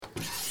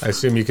I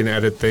assume you can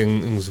edit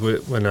things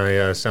when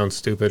I sound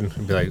stupid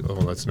and be like, oh,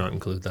 let's not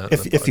include that.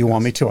 If you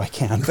want me to, I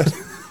can. But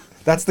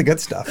that's the good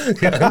stuff.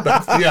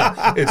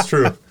 Yeah, it's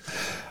true.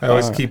 I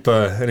always keep,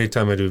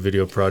 anytime I do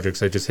video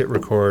projects, I just hit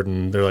record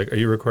and they're like, are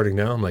you recording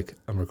now? I'm like,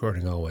 I'm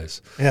recording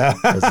always. Yeah.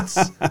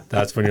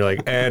 That's when you're like,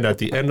 and at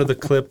the end of the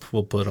clip,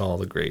 we'll put all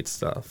the great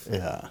stuff.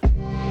 Yeah.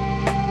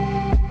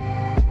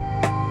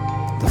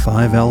 The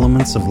 5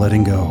 Elements of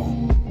Letting Go,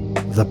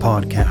 the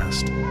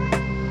podcast.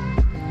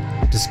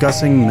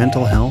 Discussing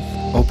mental health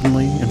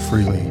openly and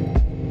freely,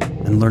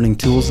 and learning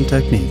tools and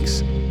techniques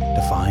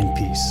to find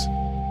peace.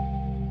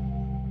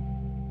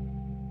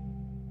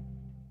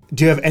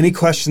 Do you have any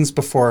questions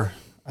before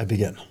I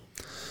begin?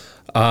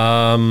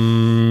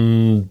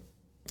 I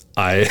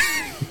kind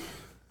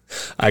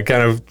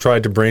of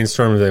tried to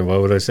brainstorm and think, what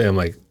would I say? I'm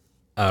like,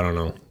 I don't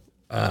know.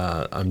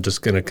 I'm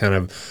just going to kind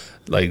of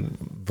like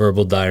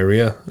verbal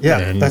diarrhea.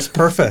 Yeah, that's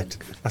perfect.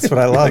 That's what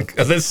I like.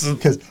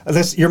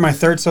 Because you're my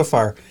third so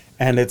far,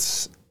 and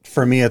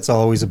for me, it's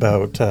always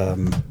about, I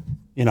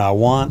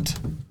want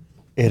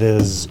it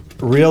as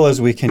real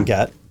as we can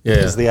get. Yeah.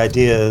 Because the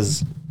idea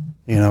is,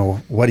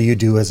 what do you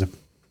do as a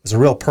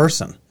real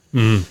person?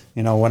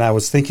 Mm-hmm. When I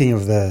was thinking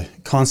of the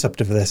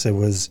concept of this, it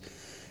was,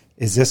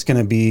 is this going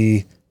to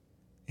be,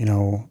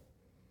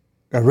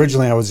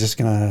 originally I was just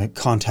going to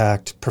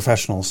contact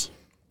professionals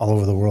all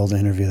over the world to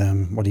interview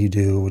them. What do you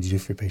do? What do you do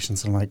for your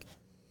patients? And I'm like,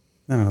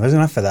 no, there's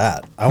enough of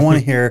that. I want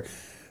to hear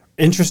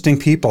interesting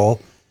people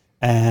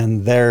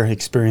and their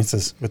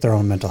experiences with their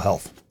own mental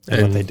health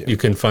and what they do. You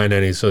can find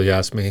any, so you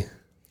ask me.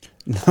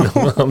 No,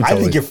 I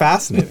think you're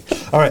fascinating.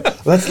 All right,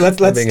 let's start.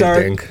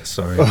 A dink.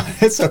 Sorry.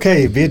 It's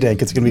okay. Be a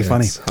dink. It's going to be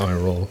funny. That's how I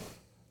roll.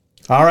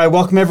 All right,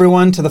 welcome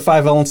everyone to the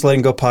 5 Elements of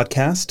Letting Go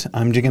podcast.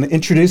 I'm going to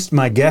introduce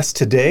my guest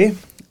today.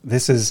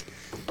 This is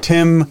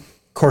Tim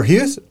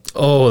Korthuis.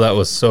 Oh, that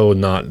was so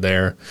not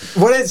there.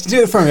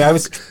 Do it for me. I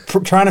was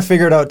trying to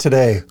figure it out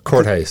today.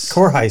 Korthuis.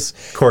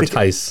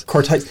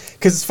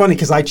 Because it's funny,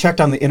 because I checked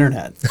on the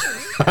internet.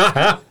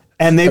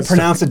 And they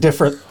pronounce it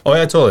different. Oh,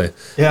 yeah, totally.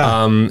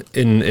 Yeah.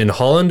 In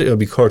Holland, it would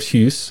be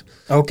Korthuis.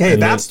 Okay,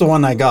 that's the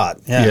one I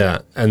got. Yeah.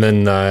 And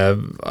then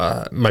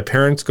my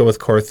parents go with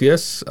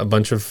Korthuis. A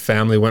bunch of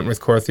family went with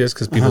Korthuis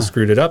because people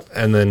screwed it up.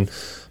 And then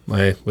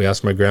we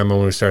asked my grandma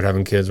when we started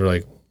having kids, we're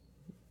like,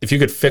 if you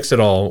could fix it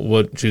all,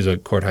 we'll choose a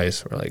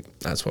Korthuis. We're like,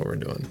 that's what we're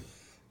doing.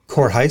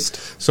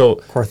 Korthuis? So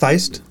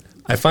Korthuis?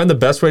 I find the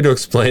best way to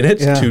explain it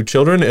to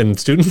children and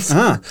students,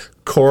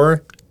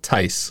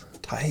 Korthuis.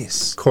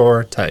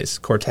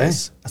 Korthuis. Okay.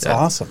 That's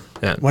awesome.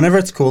 Yeah. Whenever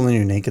it's cool and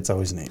unique, it's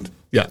always neat.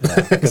 Yeah,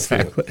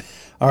 exactly.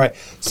 All right.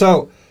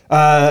 So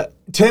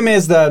Tim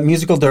is the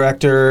musical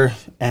director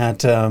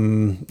at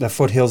the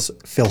Foothills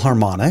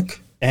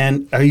Philharmonic.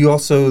 And are you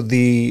also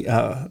the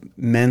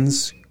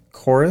men's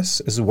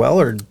chorus as well,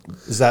 or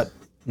is that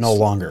no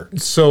longer?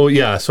 So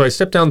I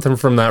stepped down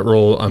from that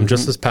role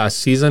just this past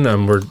season.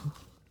 We're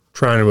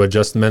trying to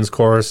adjust the men's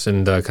chorus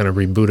and kind of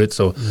reboot it.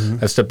 So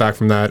I stepped back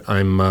from that.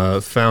 I'm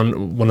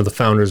one of the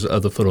founders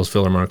of the Foothills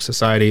Philharmonic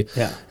Society.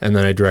 Yeah. And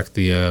then I direct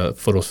the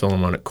Foothills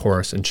Philharmonic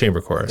Chorus and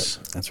Chamber Chorus.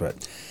 That's right.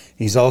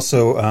 He's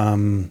also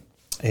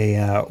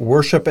a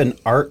worship and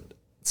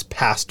arts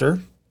pastor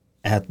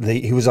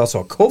he was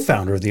also a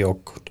co-founder of the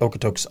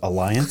Okotoks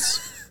Alliance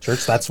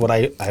Church. That's what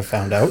I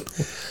found out.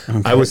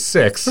 Okay. I was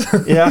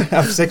 6. Yeah,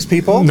 of 6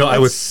 people? No, I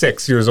was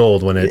 6 years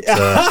old when it... Is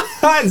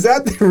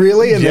that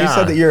really? And they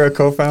said that you're a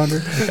co-founder?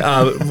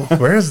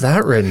 Where is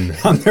that written?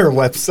 On their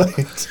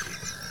website.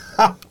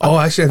 Oh,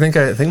 actually,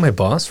 I think my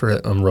boss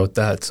wrote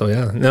that. So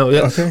yeah, no,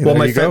 yeah. Okay, well,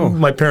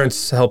 my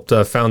parents helped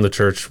found the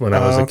church when I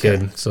was a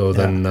kid. So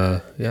then,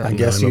 I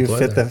guess you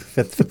fit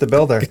the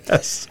bill there.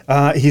 Yes.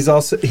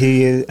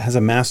 He has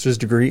a master's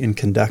degree in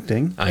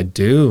conducting. I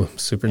do.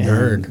 Super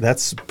nerd.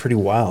 That's pretty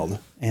wild.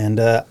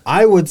 And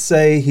I would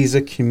say he's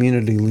a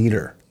community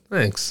leader.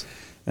 Thanks.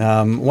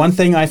 One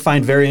thing I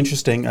find very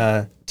interesting.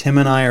 Tim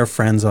and I are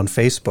friends on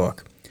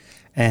Facebook,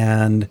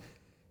 and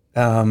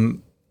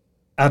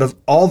out of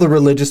all the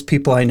religious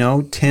people I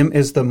know, Tim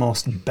is the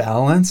most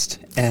balanced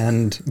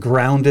and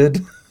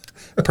grounded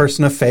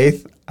person of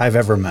faith I've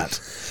ever met.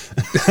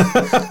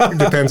 It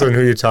depends on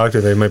who you talk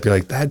to. They might be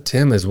like, that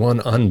Tim is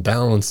one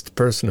unbalanced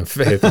person of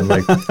faith. I'm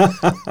like,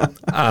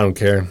 I don't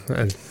care.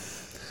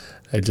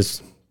 I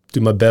just do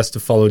my best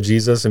to follow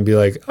Jesus and be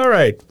like, all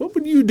right, what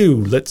would you do?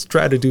 Let's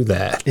try to do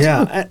that.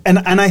 Yeah. And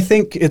I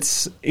think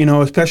it's,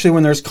 especially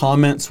when there's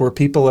comments where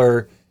people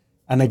are,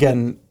 and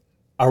again,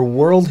 our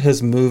world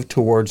has moved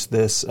towards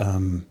this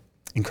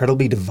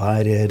incredibly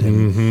divided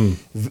and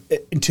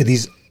to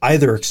these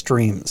either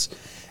extremes.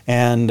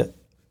 And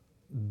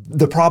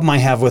the problem I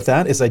have with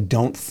that is I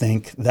don't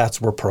think that's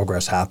where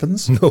progress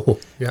happens. No.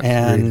 Yeah,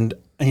 and,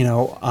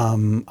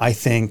 I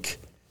think,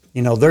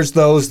 there's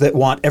those that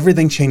want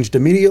everything changed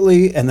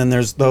immediately, and then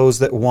there's those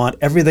that want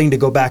everything to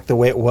go back the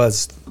way it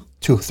was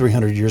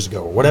 200-300 years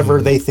ago, or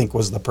whatever they think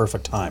was the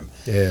perfect time.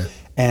 Yeah.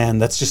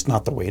 And that's just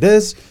not the way it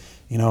is.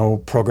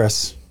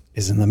 Progress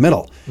is in the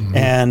middle.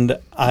 And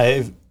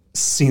I've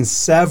seen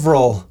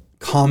several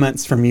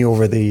comments from you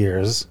over the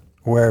years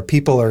where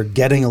people are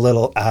getting a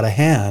little out of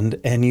hand,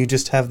 and you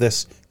just have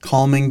this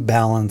calming,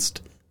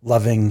 balanced,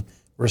 loving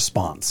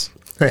response.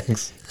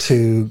 Thanks.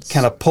 To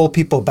kind of pull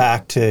people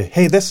back to,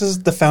 hey, this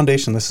is the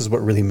foundation. This is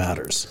what really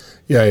matters.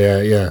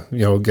 Yeah.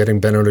 Getting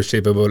bent out of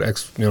shape about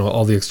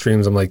all the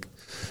extremes. I'm like,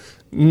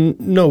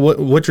 no,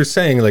 what you're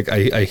saying, like,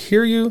 I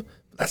hear you.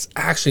 That's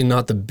actually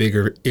not the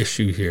bigger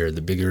issue here.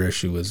 The bigger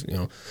issue is,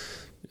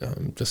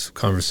 just a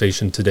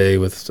conversation today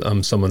with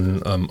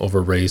someone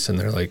over race, and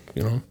they're like,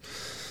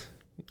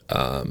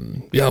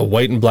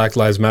 white and black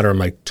lives matter. I'm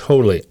like,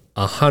 totally,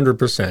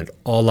 100%.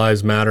 All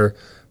lives matter.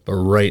 But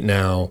right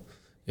now,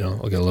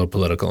 I'll get a little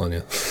political on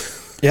you.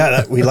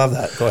 Yeah, we love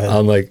that. Go ahead.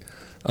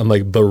 I'm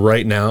like, but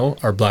right now,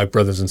 our black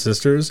brothers and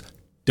sisters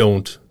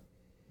don't,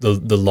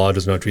 the law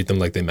does not treat them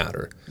like they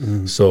matter.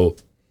 Mm-hmm. So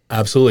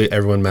absolutely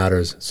everyone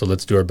matters. So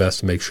let's do our best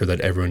to make sure that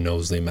everyone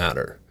knows they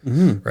matter.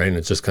 Mm-hmm. Right. And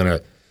it's just kind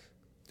of,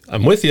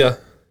 I'm with you,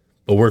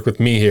 but work with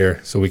me here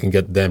so we can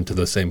get them to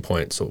the same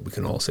point. So we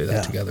can all say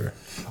that together.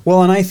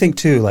 Well, and I think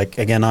too, like,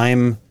 again,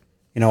 I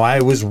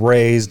was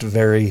raised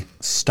very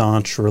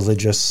staunch,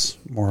 religious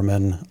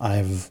Mormon.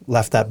 I've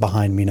left that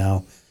behind me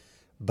now.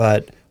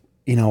 But,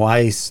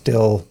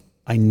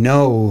 I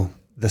know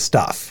the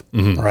stuff,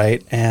 mm-hmm.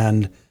 right?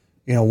 And,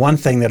 one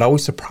thing that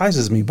always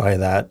surprises me by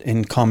that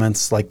in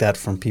comments like that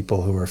from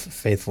people who are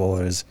faithful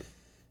is,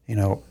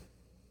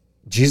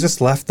 Jesus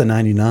left the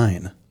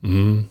 99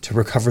 mm-hmm. to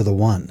recover the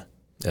one.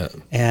 Yeah.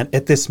 And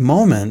at this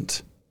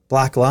moment,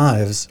 Black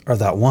lives are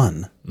that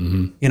one,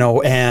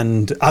 mm-hmm.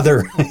 And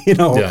other,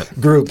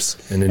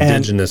 groups. And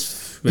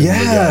indigenous.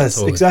 Yes,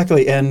 totally.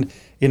 Exactly. And,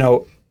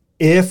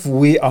 if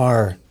we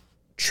are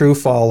true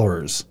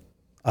followers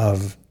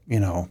of,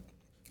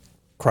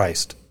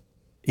 Christ,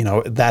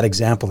 that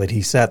example that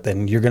he set,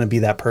 then you're going to be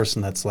that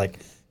person that's like,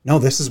 no,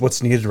 this is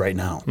what's needed right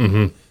now.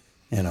 Mm-hmm.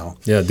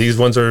 Yeah, these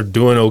ones are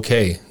doing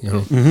okay.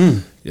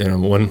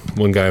 Mm-hmm.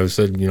 One guy who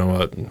said,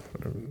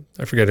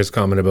 I forget his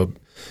comment about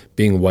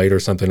being white or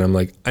something. I'm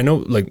like, I know,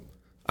 like,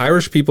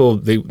 Irish people,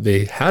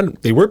 they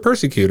were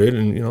persecuted,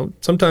 and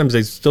sometimes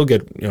they still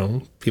get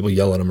people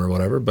yell at them or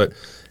whatever, but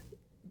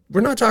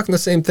we're not talking the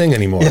same thing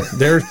anymore.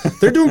 Yeah.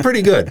 They're doing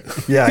pretty good.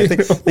 Yeah, I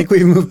think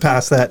we moved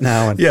past that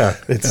now. And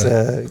it's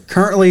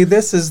currently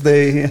this is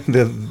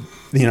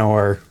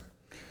our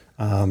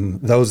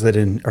those that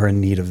are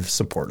in need of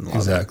support and love.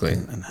 Exactly.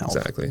 And help.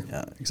 Exactly.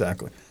 Yeah,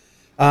 exactly.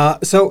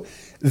 So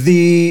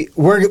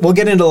we'll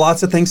get into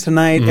lots of things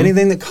tonight. Mm-hmm.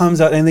 Anything that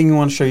comes out, anything you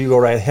want to share, you go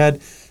right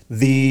ahead.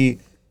 The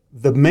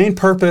main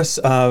purpose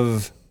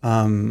of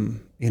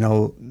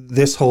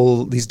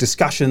these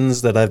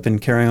discussions that I've been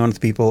carrying on with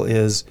people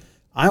is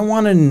I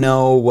want to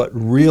know what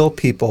real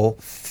people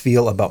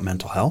feel about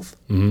mental health.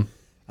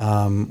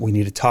 Mm-hmm. We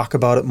need to talk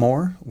about it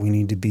more. We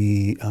need to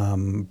be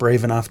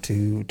brave enough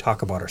to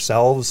talk about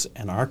ourselves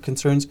and our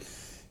concerns,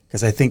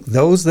 because I think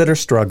those that are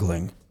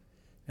struggling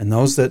and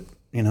those that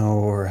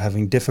are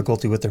having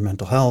difficulty with their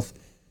mental health,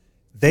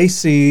 they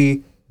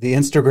see the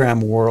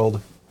Instagram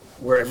world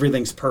where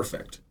everything's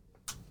perfect.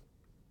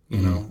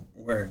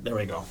 There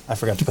we go. I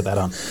forgot to put that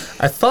on.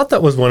 I thought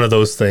that was one of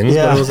those things,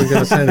 but I wasn't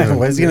going to say anything.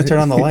 When is he going to turn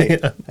on the light?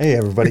 Yeah. Hey,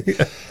 everybody.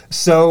 Yeah.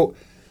 So,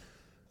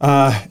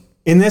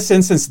 in this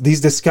instance,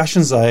 these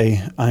discussions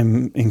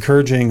I'm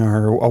encouraging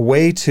are a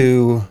way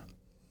to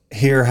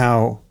hear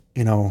how,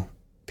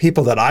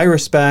 people that I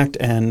respect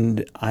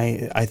and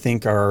I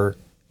think are,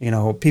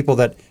 people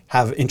that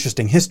have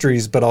interesting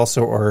histories, but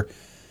also are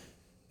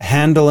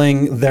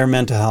handling their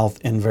mental health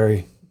in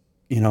very,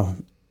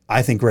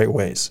 I think great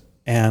ways.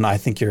 And I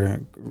think you're a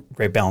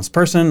great balanced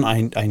person.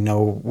 I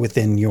know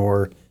within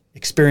your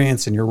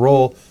experience and your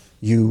role,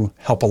 you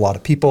help a lot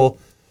of people.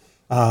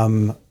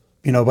 But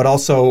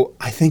also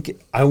I think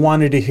I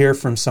wanted to hear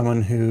from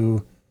someone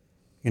who,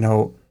 from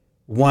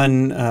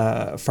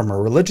a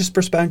religious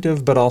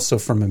perspective, but also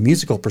from a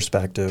musical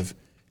perspective,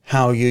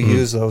 how you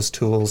use those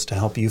tools to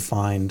help you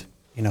find,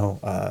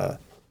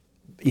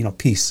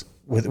 peace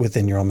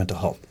within your own mental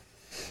health.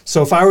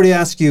 So if I were to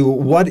ask you,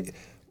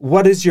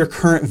 what is your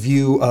current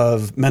view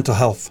of mental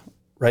health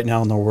right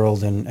now in the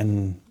world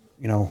and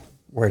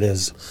where it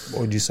is?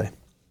 What would you say?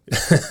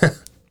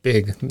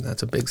 Big.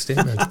 That's a big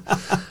statement.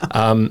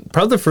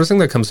 Probably the first thing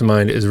that comes to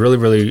mind is really,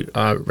 really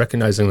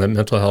recognizing that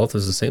mental health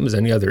is the same as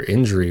any other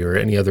injury or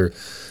any other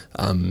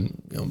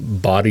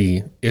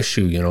body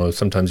issue.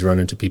 Sometimes you run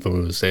into people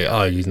who say,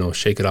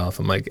 shake it off.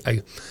 I'm like,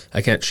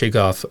 I can't shake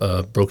off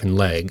a broken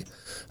leg.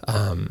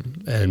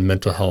 And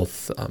mental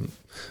health,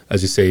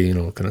 as you say,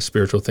 kind of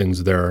spiritual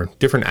things, there are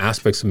different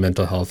aspects of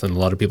mental health. And a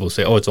lot of people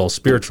say, it's all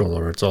spiritual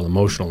or it's all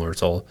emotional or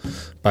it's all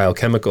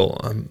biochemical.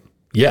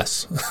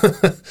 Yes,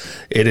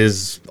 it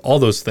is all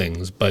those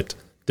things. But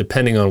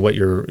depending on what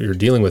you're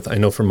dealing with, I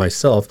know for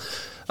myself,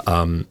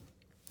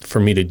 for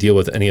me to deal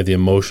with any of the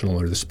emotional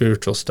or the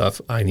spiritual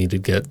stuff, I need to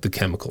get the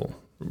chemical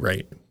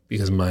right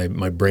because my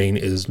brain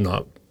is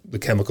not, the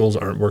chemicals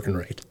aren't working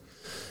right.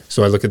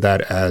 So I look at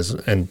that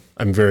and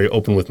I'm very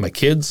open with my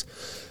kids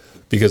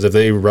because if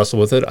they wrestle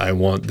with it, I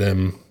want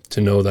them to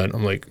know that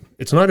I'm like,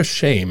 it's not a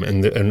shame.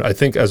 And I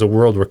think as a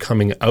world, we're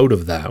coming out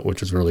of that,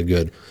 which is really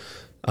good.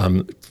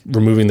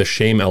 removing the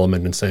shame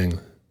element and saying,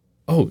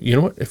 oh, you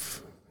know what,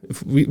 if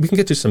we can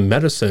get you some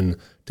medicine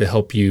to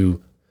help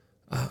you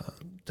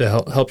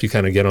help you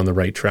kind of get on the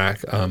right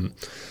track.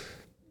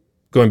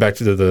 Going back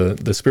to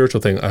the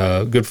spiritual thing,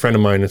 a good friend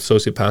of mine,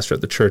 associate pastor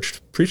at the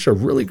church, preached a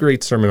really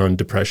great sermon on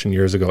depression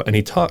years ago, and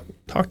he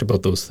talked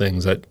about those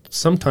things, that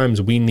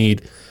sometimes we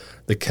need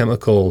the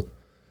chemical.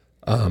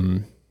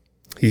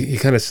 He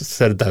kind of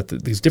said that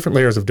these different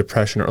layers of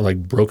depression are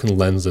like broken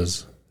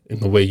lenses in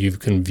the way you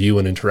can view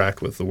and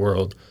interact with the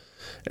world.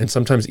 And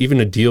sometimes even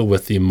to deal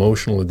with the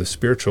emotional or the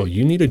spiritual,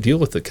 you need to deal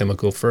with the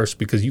chemical first,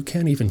 because you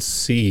can't even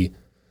see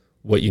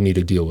what you need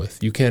to deal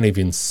with. You can't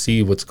even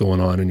see what's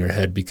going on in your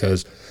head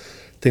because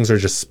things are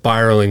just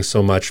spiraling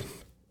so much.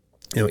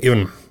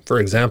 Even for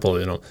example,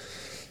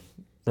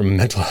 from a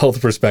mental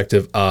health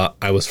perspective,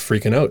 I was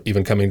freaking out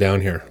even coming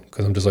down here,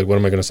 because I'm just like, what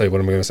am I going to say?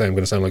 What am I going to say? I'm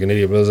going to sound like an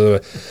idiot. Blah, blah,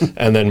 blah.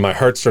 And then my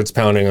heart starts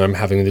pounding. I'm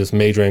having this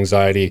major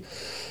anxiety.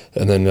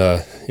 And then,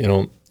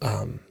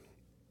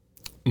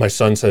 my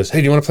son says, hey,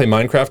 do you want to play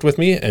Minecraft with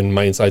me? And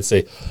my insides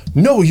say,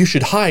 no, you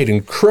should hide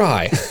and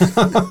cry.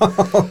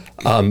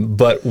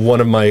 But one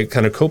of my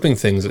kind of coping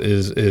things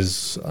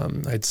is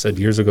I'd said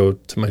years ago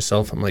to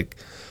myself, I'm like,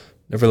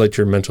 never let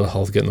your mental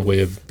health get in the way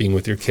of being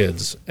with your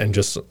kids. And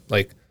just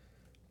like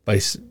by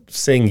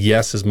saying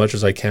yes as much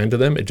as I can to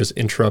them, it just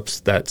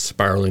interrupts that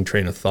spiraling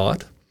train of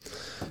thought.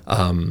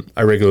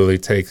 I regularly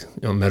take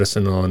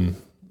medicine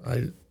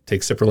I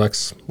take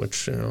Cipralex,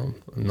 which I'm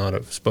not a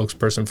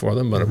spokesperson for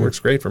them, but it works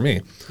great for me.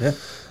 Yeah.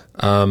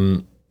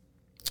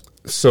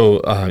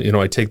 So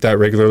I take that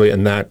regularly,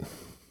 and that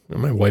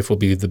my wife will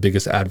be the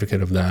biggest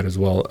advocate of that as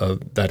well.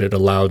 That it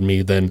allowed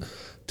me then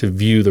to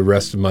view the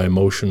rest of my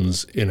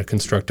emotions in a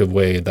constructive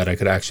way, that I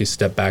could actually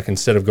step back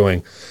instead of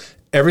going,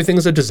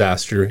 everything's a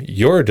disaster,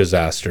 you're a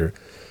disaster.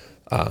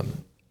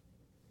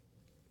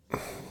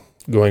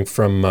 Going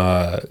from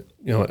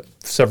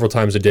several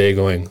times a day,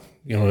 going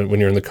when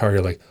you're in the car,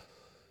 you're like,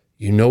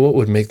 what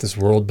would make this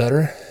world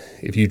better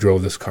if you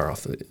drove this car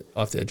off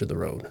the edge of the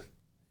road,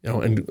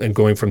 and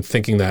going from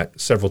thinking that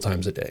several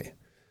times a day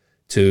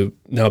to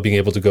now being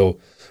able to go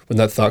when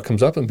that thought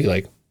comes up and be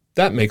like,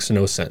 that makes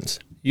no sense.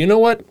 You know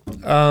what?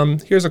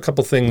 Here's a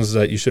couple things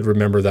that you should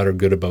remember that are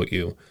good about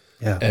you.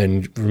 Yeah.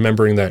 And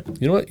remembering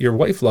that, your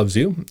wife loves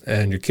you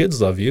and your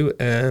kids love you,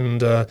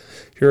 and here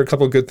are a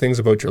couple of good things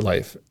about your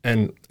life.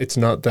 And it's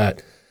not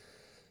that.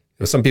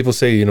 Some people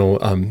say,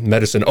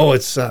 medicine,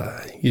 it's,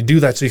 you do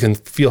that so you can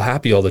feel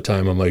happy all the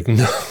time. I'm like,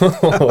 no,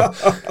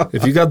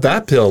 if you got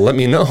that pill, let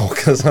me know,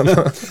 because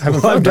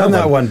I've done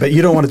that one, but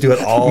you don't want to do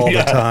it all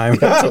the time.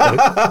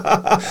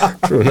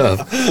 True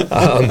enough.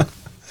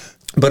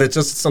 But it's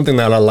just something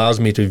that allows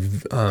me to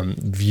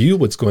view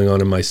what's going on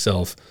in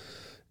myself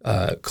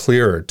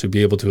clearer, to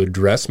be able to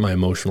address my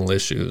emotional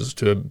issues,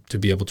 to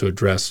be able to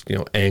address,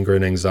 anger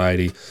and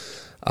anxiety.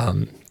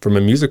 From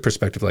a music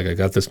perspective, like I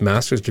got this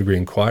master's degree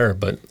in choir,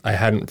 but I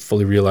hadn't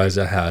fully realized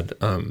I had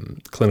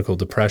clinical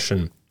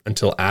depression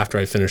until after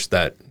I finished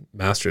that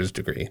master's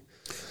degree.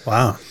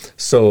 Wow.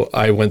 So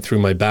I went through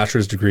my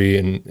bachelor's degree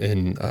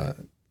in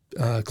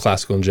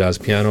classical and jazz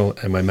piano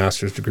and my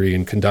master's degree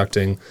in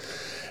conducting.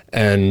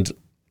 And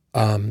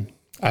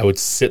I would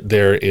sit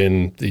there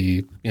in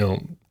the,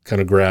 kind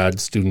of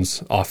grad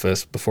student's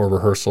office before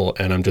rehearsal,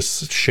 and I'm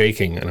just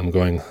shaking, and I'm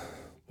going,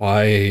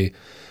 why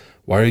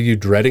are you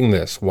dreading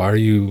this? Why are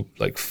you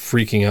like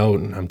freaking out?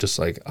 And I'm just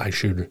like, I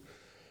should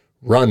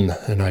run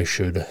and I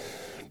should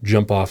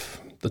jump off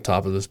the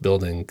top of this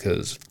building,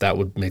 because that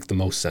would make the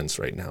most sense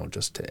right now,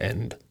 just to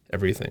end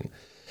everything.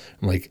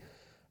 I'm like,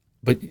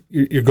 but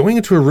you're going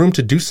into a room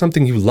to do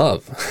something you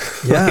love.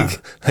 Yeah.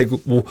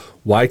 well,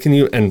 why can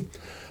you? And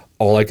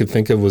all I could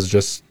think of was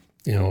just,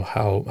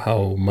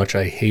 how much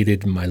I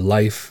hated my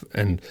life.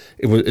 And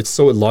it's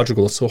so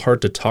illogical. It's so hard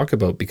to talk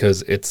about,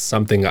 because it's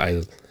something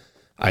I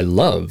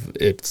love.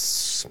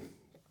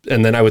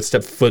 And then I would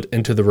step foot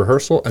into the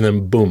rehearsal, and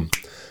then boom,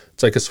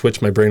 it's like a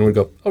switch. My brain would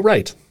go, oh,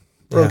 right,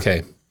 we're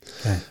okay.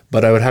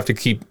 But I would have to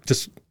keep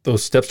just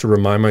those steps to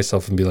remind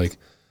myself and be like,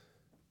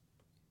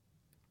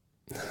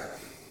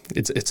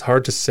 it's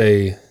hard to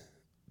say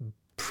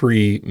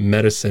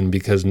pre-medicine,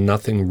 because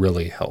nothing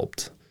really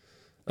helped,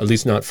 at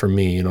least not for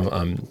me.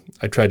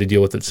 I tried to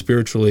deal with it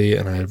spiritually,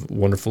 and I have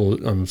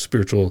wonderful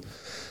spiritual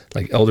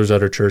like elders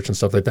at our church and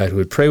stuff like that who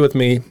would pray with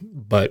me,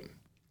 but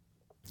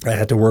I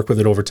had to work with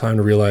it over time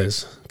to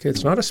realize, okay,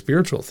 it's not a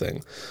spiritual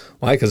thing.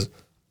 Why? Because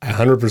I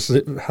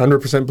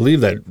 100%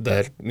 believe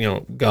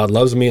that God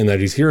loves me and that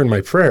He's hearing my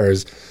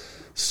prayers.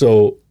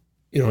 So,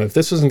 if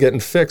this isn't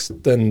getting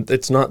fixed, then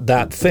it's not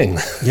that thing.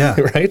 Yeah.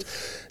 Right?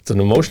 It's an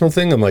emotional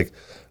thing. I'm like,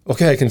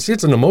 okay, I can see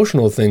it's an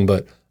emotional thing,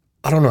 but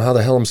I don't know how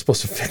the hell I'm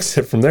supposed to fix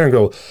it from there and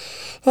go,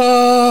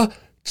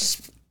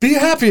 just be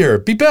happier,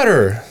 be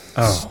better.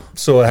 Oh.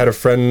 So I had a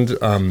friend,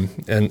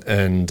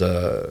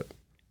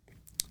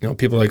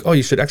 people are like, oh,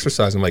 you should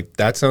exercise. I'm like,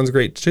 that sounds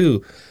great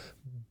too,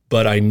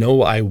 but I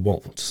know I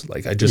won't.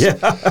 Like, I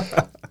just,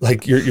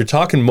 like you're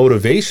talking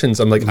motivations.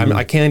 I'm like,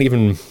 I can't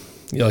even,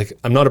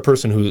 I'm not a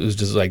person who is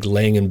just like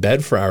laying in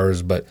bed for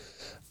hours, but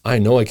I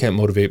know I can't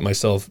motivate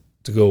myself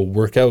to go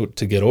work out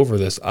to get over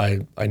this.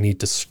 I need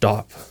to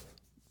stop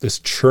this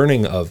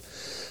churning of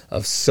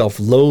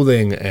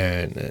self-loathing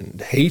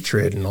and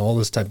hatred and all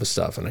this type of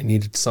stuff. And I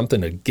needed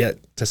something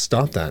to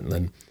stop that. And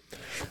then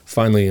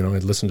finally, you know,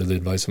 I'd listened to the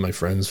advice of my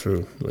friends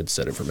who had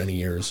said it for many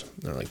years.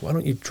 They're like, why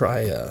don't you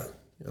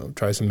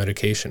try some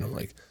medication? I'm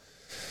like,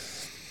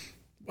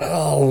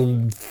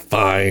 well,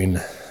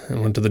 fine. I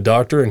went to the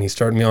doctor and he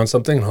started me on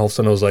something, and all of a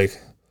sudden I was like,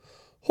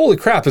 holy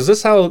crap, is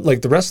this how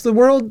like the rest of the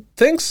world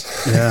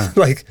thinks? Yeah.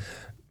 Like,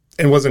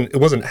 it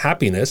wasn't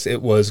happiness,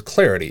 it was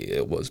clarity.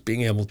 It was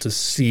being able to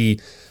see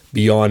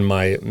beyond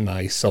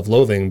my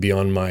self-loathing,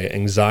 beyond my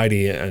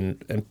anxiety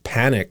and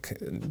panic,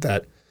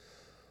 that,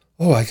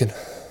 oh, I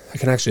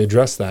can actually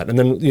address that. And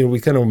then, you know,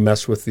 we kind of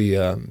mess with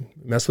the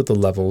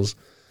levels,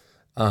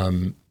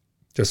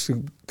 just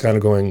kind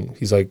of going,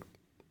 he's like,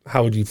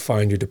 how would you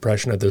find your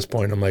depression at this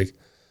point? I'm like,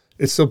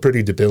 it's still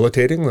pretty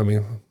debilitating. I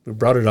mean, we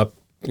brought it up,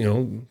 you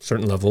know,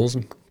 certain levels.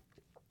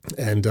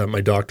 And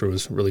my doctor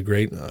was really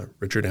great,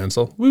 Richard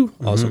Ansel. Woo,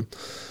 awesome.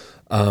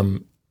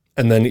 And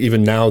then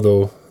even now,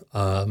 though,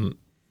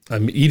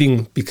 I'm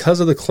eating, because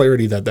of the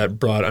clarity that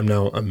brought,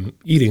 I'm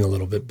eating a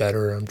little bit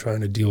better. I'm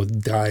trying to deal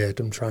with diet.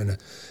 I'm trying to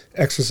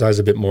exercise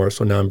a bit more.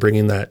 So now I'm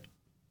bringing that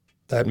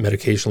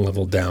medication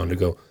level down to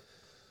go,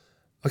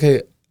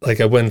 okay, like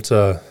I went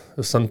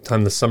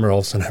sometime this summer, all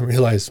of a sudden I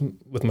realized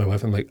with my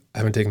wife, I'm like, I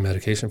haven't taken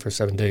medication for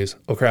 7 days.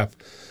 Oh, crap.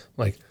 I'm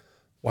like,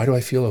 why do I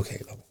feel okay,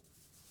 though?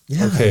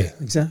 Yeah, okay,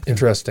 exactly.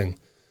 Interesting.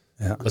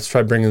 Yeah. Let's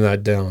try bringing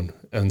that down.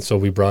 And so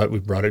we brought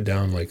it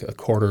down like a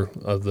quarter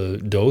of the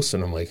dose,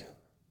 and I'm like,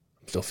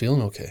 I'm still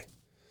feeling okay.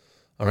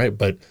 All right,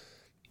 but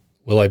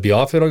will I be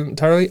off it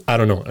entirely? I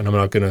don't know, and I'm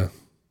not gonna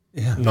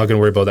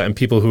worry about that. And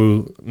people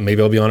who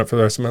maybe I'll be on it for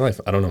the rest of my life.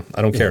 I don't know.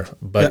 I don't care.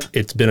 But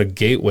it's been a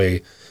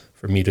gateway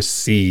for me to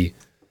see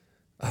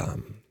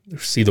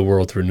the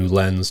world through a new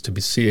lens, to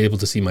be able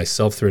to see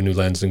myself through a new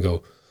lens and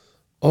go,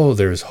 oh,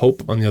 there's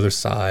hope on the other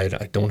side.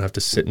 I don't have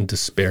to sit in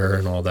despair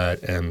and all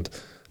that. And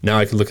now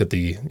I can look at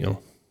the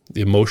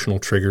emotional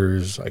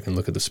triggers. I can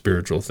look at the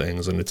spiritual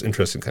things. And it's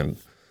interesting, kind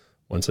of,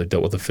 once I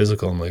dealt with the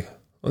physical, I'm like,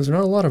 well, there's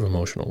not a lot of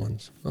emotional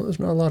ones. Well, there's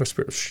not a lot of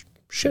spiritual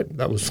shit.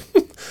 That was,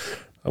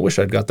 I wish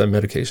I'd got that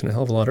medication a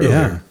hell of a lot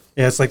earlier.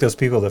 Yeah, it's like those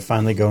people that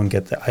finally go and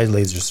get the eye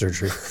laser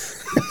surgery.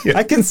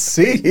 I can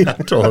see.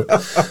 Well,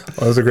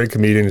 there's a great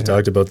comedian who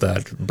talked about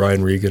that,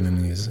 Brian Regan,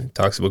 and he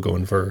talks about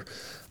going for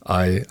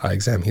eye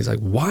exam. He's like,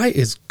 why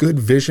is good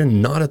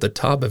vision not at the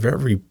top of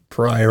every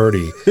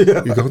priority?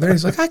 You go there,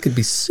 he's like, I could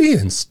be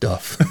seeing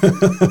stuff.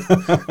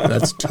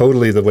 That's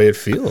totally the way it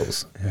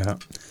feels. Yeah.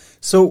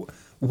 So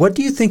what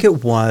do you think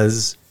it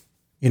was,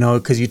 you know,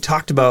 because you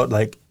talked about,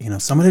 like, you know,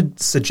 someone had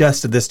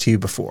suggested this to you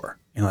before.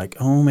 You're like,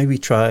 oh, maybe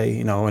try,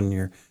 you know, and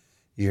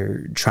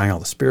you're trying all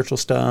the spiritual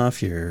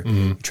stuff, you're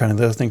trying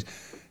those things.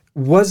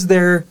 Was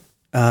there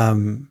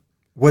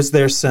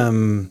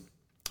some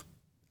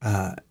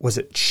was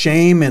it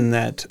shame in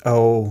that,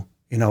 oh,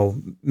 you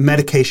know,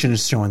 medication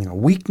is showing a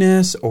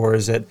weakness, or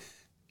is it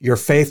your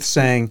faith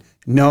saying,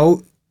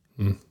 no,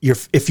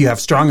 if you have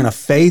strong enough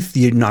faith,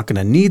 you're not going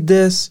to need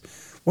this?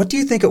 What do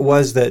you think it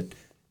was that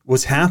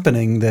was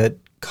happening that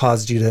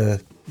caused you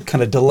to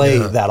kind of delay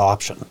that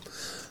option?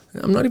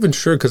 I'm not even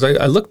sure, because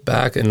I look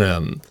back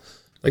and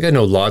like I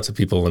know lots of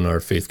people in our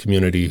faith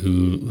community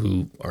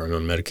who are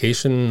on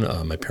medication.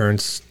 My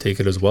parents take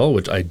it as well,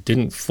 which I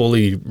didn't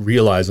fully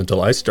realize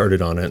until I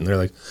started on it. And they're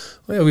like,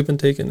 oh yeah, we've been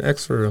taking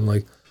X for. I'm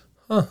like,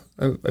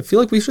 I feel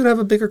like we should have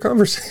a bigger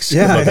conversation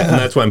about that. And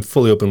that's why I'm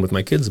fully open with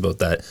my kids about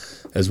that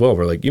as well.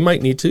 We're like, you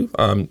might need to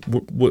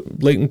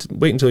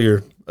wait until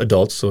you're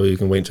adults, so you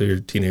can wait until your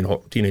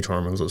teenage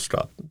hormones will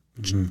stop,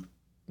 you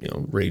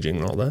know, raging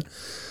and all that.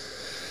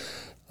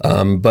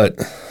 But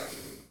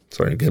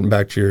sorry, getting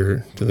back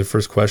to the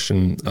first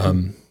question.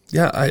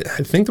 I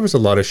think there was a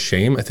lot of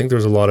shame. I think there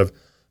was a lot of,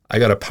 I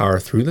got to power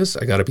through this.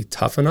 I got to be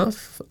tough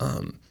enough.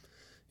 You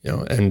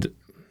know, and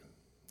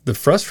the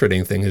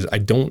frustrating thing is I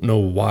don't know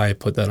why I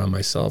put that on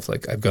myself.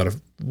 Like, I've got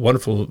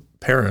wonderful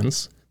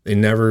parents. They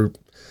never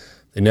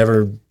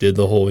did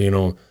the whole, you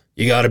know,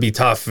 you got to be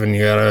tough and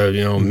you got to,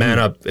 you know, man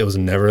up. It was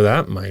never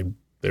that.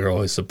 They're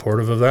always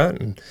supportive of that.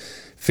 And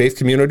faith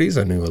communities,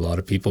 I knew a lot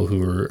of people who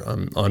were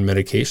on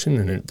medication,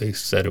 and they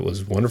said it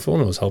was wonderful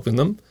and it was helping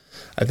them.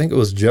 I think it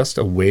was just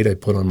a weight I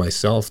put on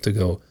myself to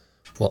go,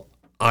 well,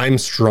 I'm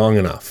strong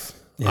enough.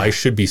 Yeah. I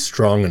should be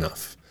strong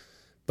enough.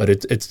 But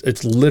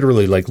it's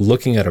literally like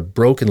looking at a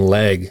broken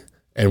leg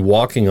and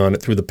walking on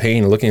it through the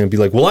pain and looking and be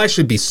like, well, I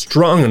should be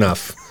strong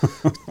enough.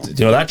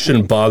 You know, that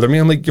shouldn't bother me.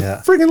 I'm like, your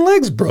friggin'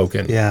 leg's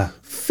broken. Yeah.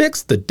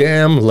 Fix the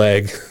damn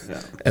leg.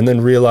 Yeah. And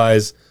then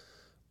realize,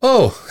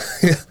 oh,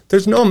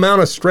 there's no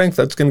amount of strength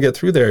that's going to get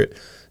through there.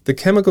 The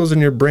chemicals in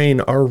your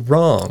brain are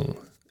wrong.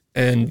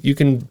 And you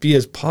can be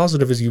as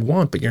positive as you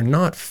want, but you're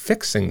not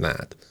fixing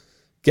that.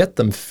 Get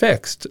them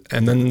fixed.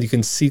 And then you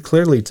can see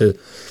clearly to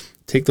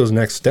take those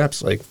next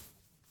steps. Like,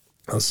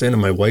 I was saying to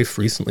my wife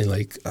recently,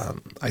 like,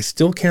 I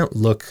still can't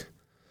look,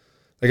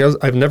 like,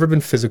 I've never been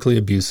physically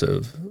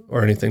abusive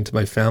or anything to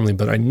my family,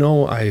 but I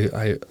know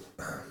I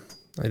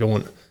don't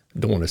want,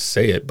 don't want to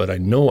say it, but I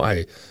know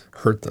I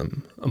hurt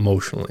them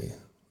emotionally.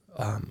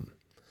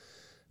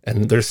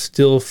 And there's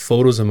still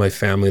photos of my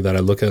family that I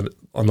look at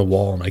on the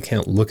wall and I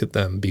can't look at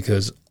them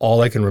because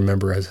all I can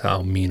remember is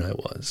how mean I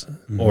was.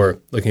 Or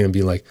looking and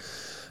be like,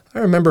 I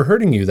remember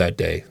hurting you that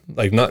day.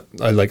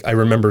 I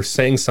remember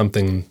saying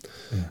something,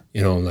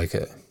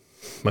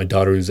 my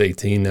daughter who's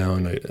 18 now,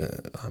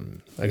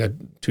 and I got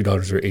two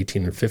daughters who are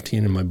 18 and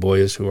 15, and my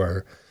boys who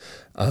are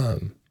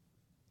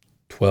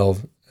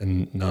 12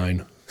 and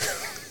 9.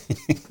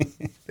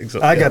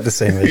 I got the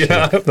same issue.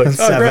 Yeah, like,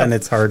 7,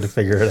 it's hard to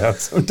figure it out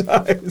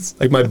sometimes.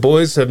 Like my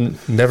boys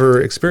have never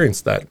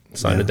experienced that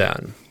side of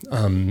Dad.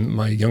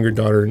 My younger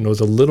daughter knows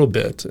a little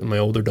bit, and my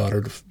older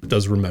daughter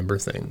does remember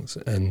things.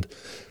 And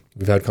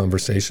we've had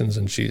conversations,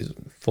 and she's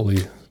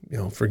fully,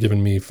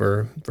 forgiven me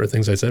for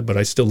things I said. But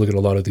I still look at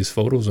a lot of these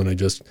photos, and I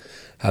just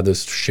have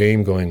this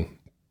shame going,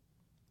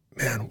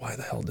 man, why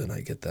the hell didn't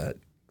I get that?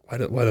 Why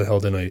the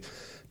hell didn't I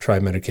try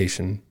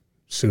medication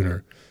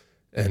sooner?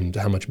 And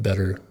how much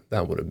better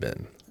that would have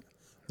been.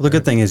 Well, the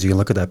good thing is you can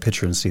look at that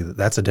picture and see that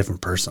that's a different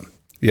person.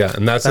 Yeah,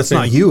 and that's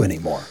not you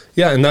anymore.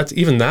 Yeah, and that's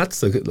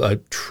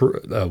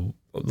the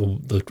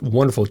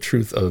wonderful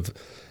truth of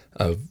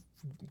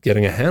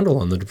getting a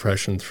handle on the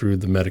depression through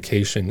the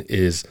medication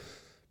is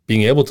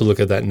being able to look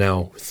at that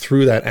now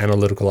through that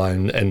analytical eye.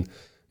 And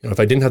if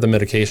I didn't have the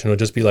medication, it would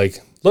just be like,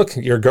 look,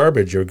 you're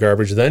garbage. You're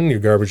garbage then.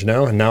 You're garbage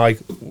now. And now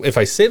if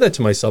I say that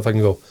to myself, I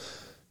can go,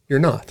 you're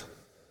not.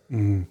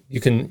 You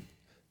can.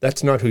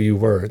 That's not who you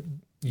were.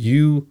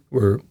 You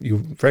were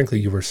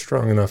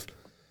strong enough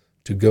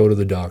to go to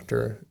the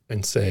doctor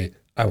and say,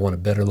 I want a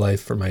better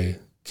life for my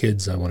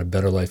kids. I want a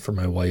better life for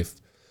my wife.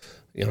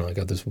 I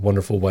got this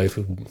wonderful wife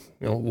who,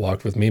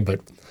 walked with me, but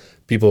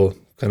people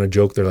kind of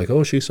joke. They're like,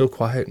 oh, she's so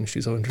quiet and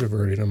she's so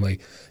introverted. I'm like,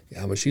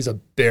 yeah, but she's a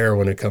bear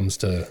when it comes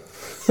to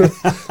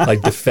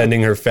like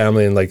defending her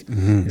family.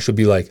 And she'll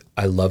be like,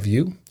 I love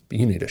you, but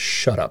you need to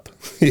shut up,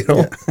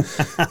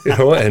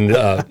 and,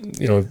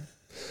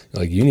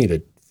 like you need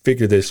to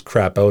figure this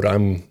crap out.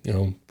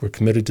 We're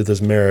committed to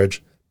this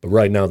marriage, but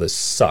right now this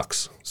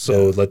sucks.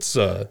 So let's,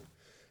 and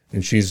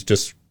she's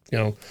just,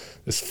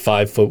 this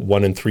 5 foot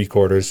 1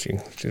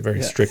 3/4. She's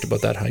very strict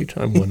about that height.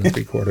 I'm 1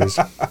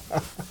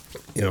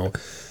 3/4.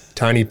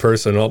 Tiny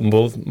person.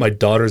 Both my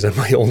daughters and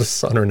my oldest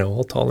son are now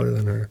all taller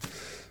than her.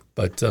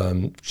 But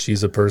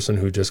she's a person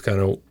who just kind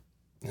of,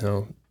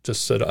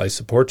 just said, I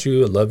support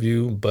you, I love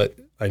you, but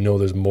I know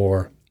there's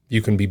more.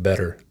 You can be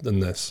better than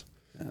this.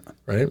 Yeah.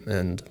 Right?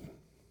 And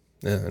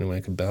anyway,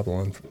 I could babble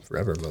on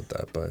forever about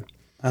that, but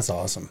that's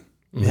awesome.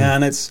 Yeah,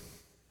 and it's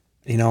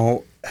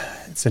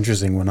it's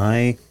interesting when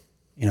I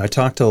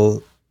talk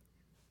to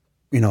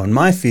in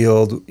my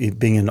field,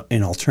 being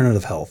in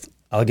alternative health,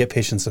 I'll get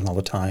patients in all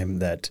the time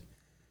that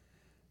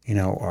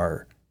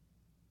are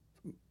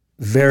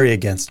very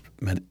against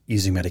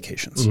using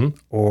medications,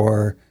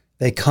 or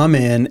they come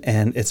in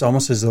and it's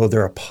almost as though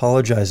they're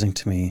apologizing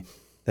to me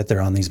that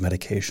they're on these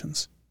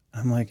medications.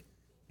 I'm like,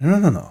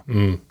 no.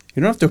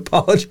 You don't have to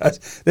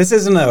apologize. This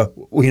isn't a,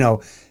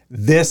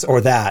 this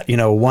or that,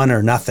 one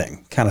or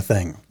nothing kind of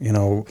thing.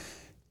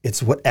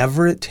 It's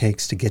whatever it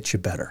takes to get you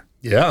better.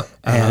 Yeah,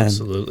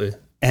 absolutely.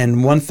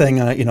 And one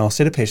thing, I'll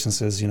say to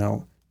patients is,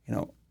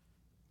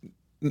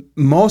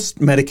 most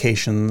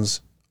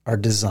medications are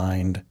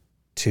designed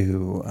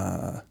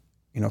to,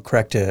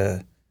 correct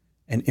an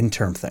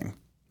interim thing.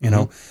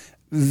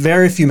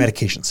 Very few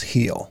medications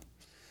heal.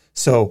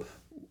 So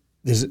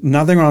there's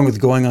nothing wrong with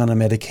going on a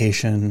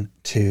medication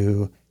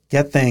to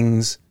get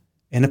things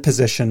in a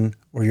position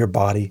where your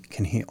body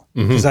can heal.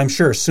 Because I'm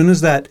sure as soon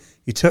as that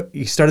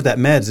you started that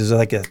meds, there's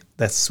like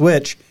that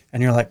switch,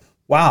 and you're like,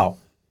 wow,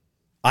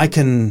 I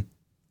can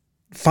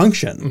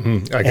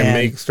function. I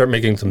can start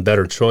making some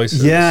better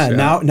choices. Yeah.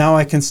 Now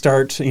I can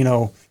start,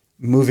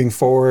 moving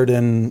forward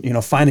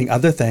and, finding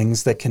other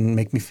things that can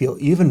make me feel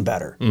even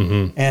better.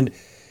 And,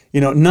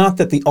 not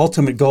that the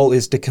ultimate goal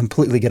is to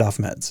completely get off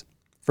meds.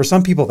 For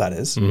some people that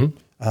is,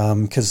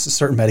 because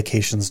certain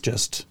medications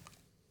just,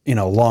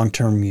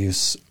 long-term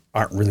use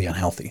aren't really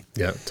unhealthy.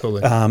 Yeah,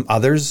 totally.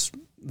 Others,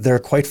 they're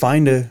quite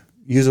fine to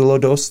use a low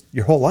dose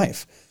your whole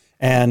life.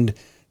 And,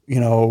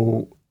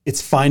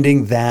 it's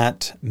finding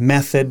that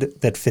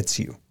method that fits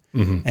you.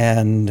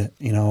 And,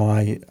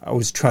 I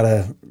always try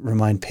to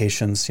remind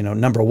patients,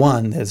 number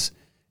one is,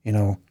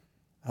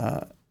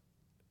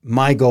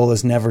 my goal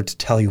is never to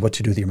tell you what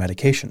to do with your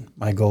medication.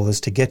 My goal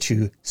is to get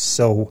you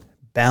so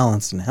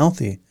balanced and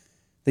healthy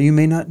that you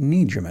may not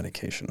need your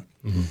medication.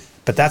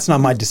 But that's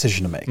not my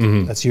decision to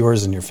make. That's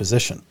yours and your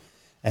physician.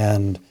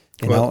 And,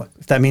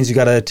 if that means you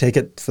got to take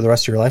it for the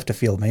rest of your life to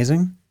feel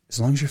amazing, as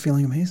long as you're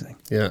feeling amazing.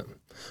 Yeah.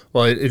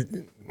 Well, it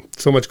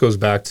so much goes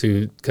back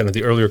to kind of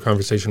the earlier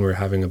conversation we were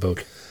having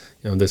about,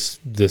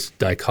 this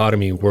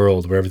dichotomy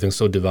world where everything's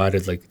so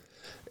divided. Like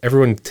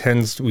everyone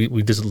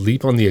we just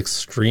leap on the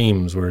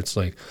extremes where it's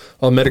like,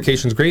 oh,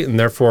 medication's great and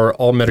therefore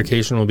all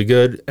medication will be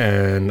good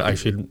and I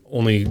should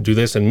only do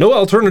this and no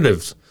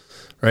alternatives,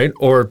 right?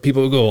 Or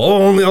people go,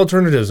 oh, only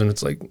alternatives. And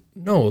it's like,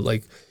 no,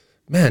 like,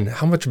 man,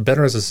 how much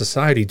better as a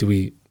society do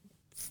we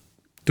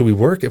do we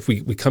work if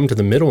we come to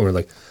the middle and we're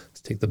like,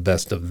 let's take the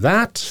best of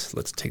that,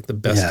 let's take the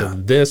best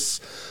of this.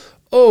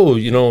 Oh,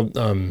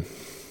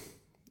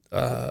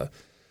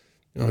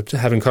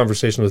 having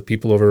conversations with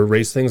people over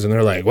race things, and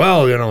they're like,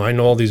 well, I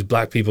know all these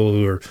black people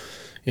who are,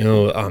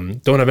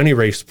 don't have any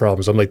race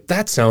problems. I'm like,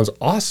 that sounds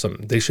awesome.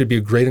 They should be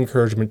a great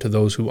encouragement to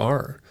those who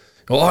are.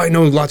 Oh, I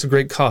know lots of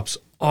great cops.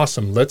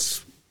 Awesome.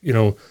 Let's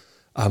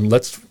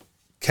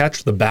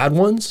catch the bad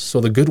ones so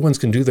the good ones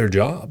can do their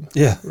job.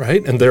 Yeah.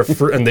 Right. And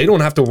and they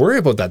don't have to worry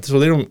about that. So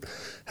they don't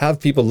have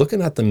people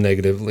looking at them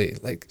negatively.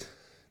 Like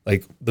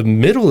the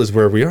middle is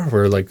where we are.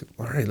 We're like,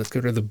 all right, let's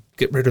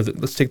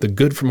let's take the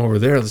good from over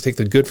there. Let's take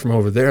the good from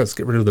over there. Let's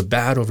get rid of the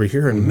bad over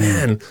here. And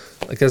man,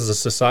 like as a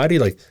society,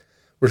 like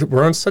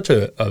we're on such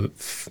a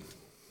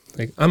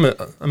like I'm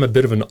a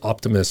bit of an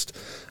optimist.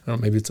 I don't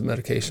know, maybe it's a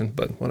medication,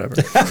 but whatever.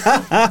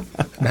 I'm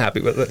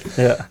happy with it.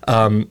 Yeah.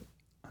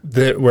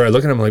 Where I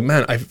look at it, I'm like,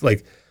 man,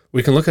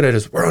 we can look at it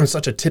as we're on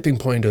such a tipping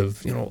point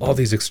of, all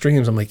these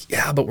extremes. I'm like,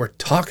 yeah, but we're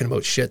talking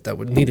about shit that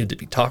needed to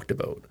be talked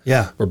about.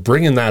 Yeah. We're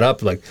bringing that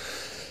up, like,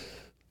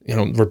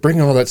 we're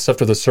bringing all that stuff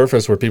to the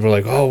surface where people are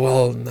like, oh,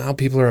 well, now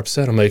people are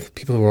upset. I'm like,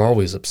 people were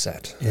always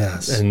upset.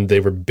 Yes. And they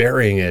were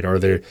burying it, or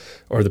the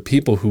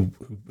people who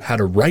had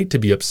a right to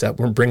be upset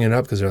weren't bringing it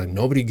up because they're like,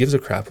 nobody gives a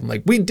crap. I'm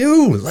like, we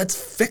do. Let's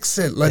fix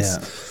it.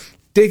 Let's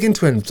dig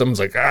into it. And someone's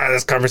like,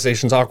 this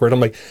conversation's awkward. I'm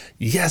like,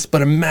 yes,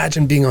 but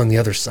imagine being on the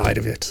other side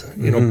of it,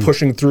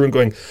 pushing through and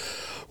going,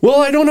 well,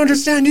 I don't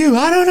understand you.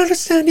 I don't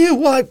understand you.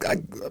 Well, I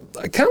kind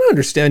of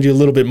understand you a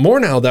little bit more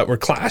now that we're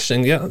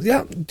clashing. Yeah.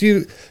 Yeah.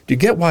 Do you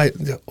get why?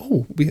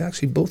 Oh, we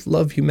actually both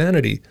love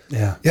humanity.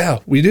 Yeah. Yeah,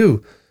 we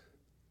do.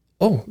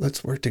 Oh,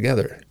 let's work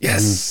together.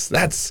 Yes.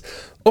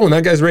 And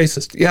that guy's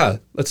racist. Yeah.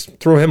 Let's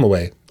throw him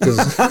away. Because,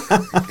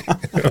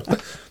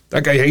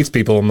 that guy hates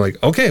people. I'm like,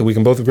 okay, we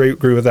can both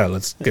agree with that.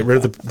 Let's get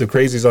rid of the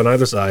crazies on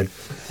either side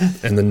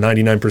and the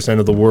 99%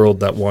 of the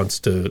world that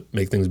wants to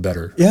make things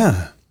better.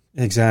 Yeah,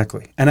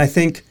 exactly. And I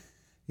think,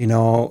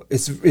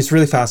 it's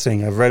really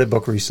fascinating. I've read a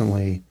book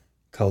recently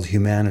called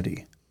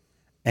Humanity.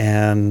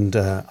 And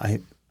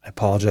I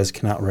apologize,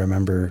 cannot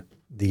remember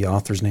the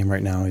author's name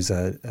right now. He's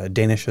a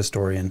Danish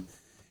historian.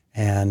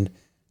 And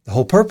the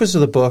whole purpose of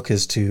the book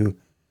is to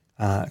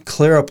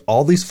clear up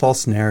all these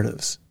false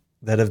narratives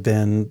that have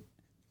been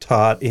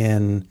taught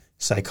in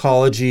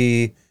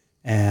psychology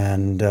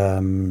and,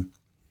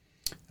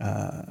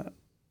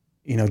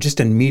 just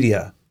in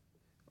media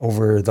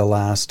over the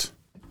last,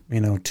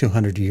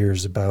 200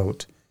 years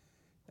about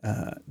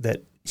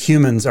that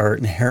humans are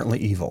inherently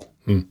evil.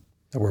 That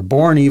we're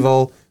born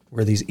evil.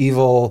 We're these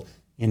evil,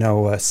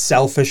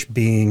 selfish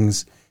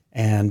beings,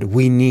 and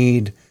we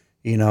need,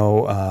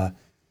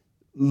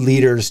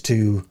 leaders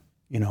to,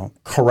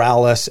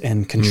 corral us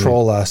and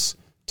control us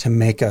to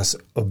make us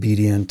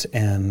obedient,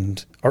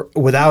 or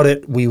without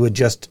it, we would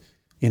just,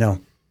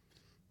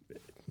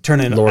 turn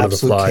into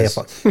absolute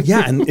chaos.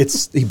 Yeah, and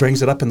he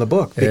brings it up in the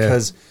book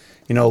because,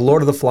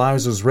 Lord of the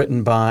Flies was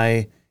written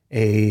by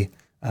a,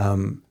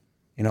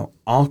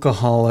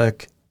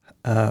 alcoholic,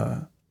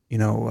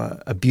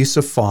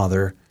 abusive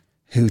father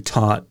who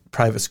taught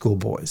private school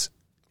boys,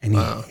 and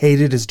he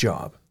hated his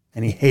job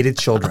and he hated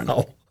children,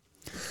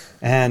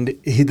 and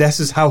this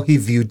is how he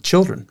viewed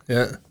children.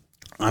 Yeah,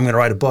 I'm going to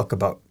write a book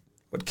about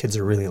what kids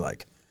are really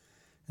like.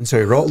 And so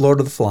he wrote Lord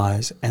of the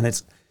Flies,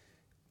 and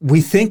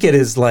we think it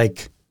is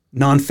like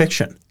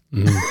nonfiction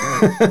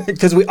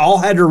because we all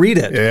had to read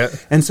it. Yeah.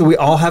 And so we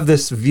all have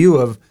this view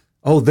of,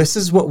 this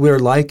is what we're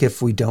like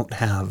if we don't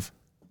have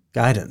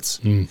guidance.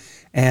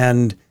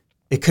 And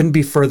it couldn't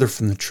be further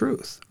from the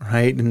truth,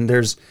 right?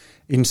 And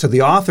so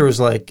the author is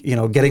like,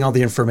 getting all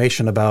the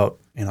information about,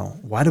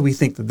 why do we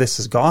think that this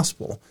is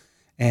gospel?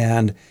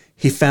 And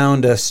he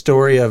found a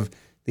story of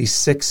these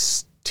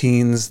 6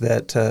 teens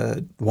that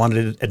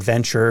wanted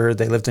adventure.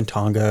 They lived in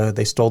Tonga.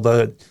 They stole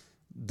the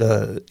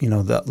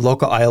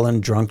local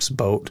island drunk's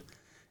boat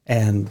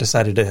and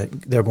decided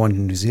they were going to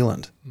New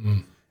Zealand.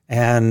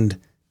 And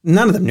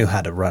none of them knew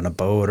how to run a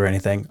boat or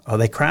anything.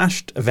 They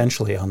crashed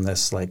eventually on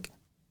this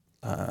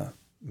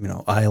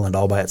island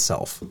all by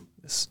itself.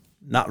 It's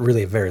not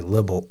really a very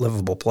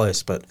livable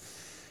place, but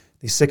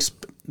these 6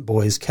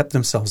 boys kept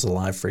themselves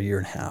alive for a year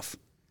and a half.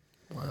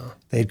 Wow.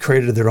 They had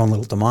created their own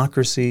little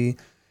democracy.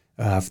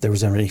 If there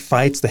was ever any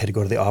fights, they had to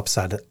go to the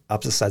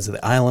opposite sides of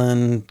the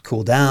island,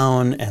 cool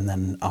down, and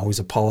then always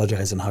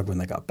apologize and hug when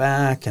they got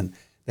back. And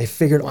they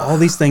figured all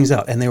these things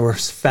out. And they were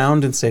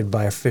found and saved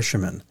by a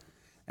fisherman.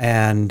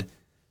 And,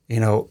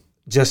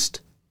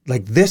 just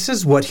like this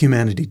is what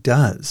humanity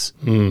does.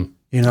 And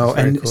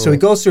cool. So he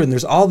goes through, and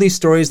there's all these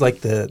stories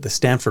like the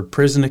Stanford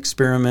prison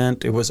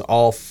experiment. It was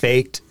all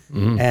faked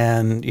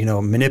and,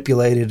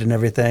 manipulated and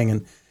everything.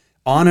 And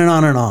on and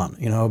on and on,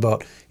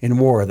 about in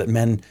war that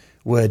men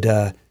would,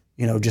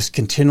 just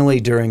continually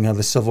during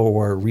the Civil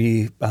War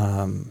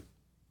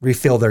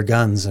refill their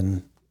guns,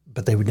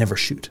 but they would never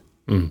shoot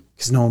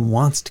because no one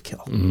wants to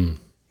kill, and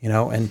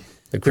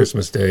the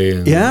Christmas Day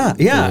and,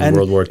 and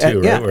World War II,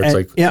 right? Where it's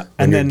like,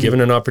 and then you're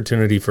given an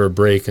opportunity for a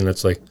break, and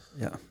it's like,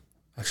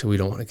 actually, we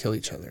don't want to kill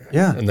each other.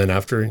 Yeah. And then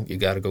after, you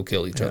got to go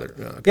kill each other.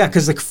 Yeah,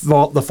 because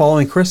the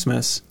following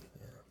Christmas,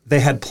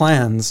 they had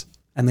plans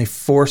and they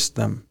forced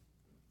them.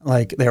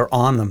 Like, they were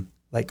on them.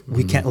 Like,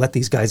 we can't let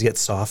these guys get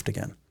soft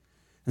again.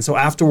 And so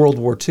after World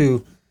War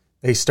II,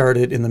 they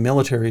started, in the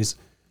militaries,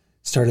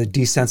 started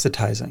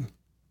desensitizing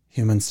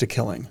humans to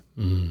killing.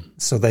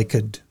 So they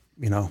could,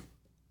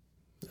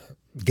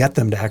 get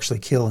them to actually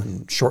kill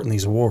and shorten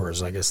these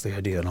wars, I guess the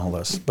idea and all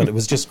this. But it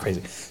was just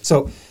crazy.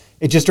 So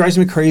it just drives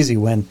me crazy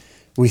when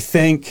we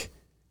think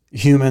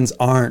humans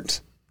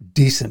aren't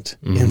decent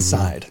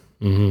inside,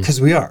 because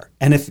we are.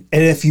 And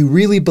if you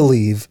really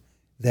believe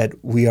that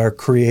we are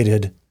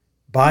created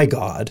by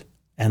God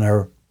and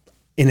are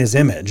in his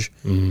image,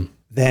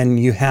 then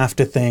you have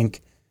to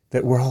think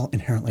that we're all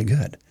inherently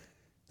good.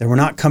 That we're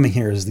not coming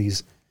here as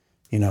these,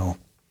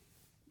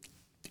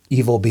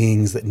 evil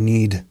beings that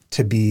need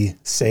to be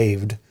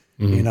saved.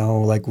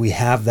 Like, we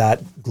have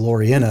that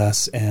glory in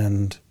us,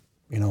 and,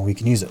 we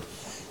can use it.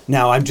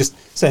 Now, I'm just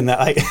saying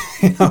that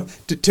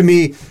to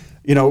me,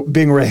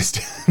 being raised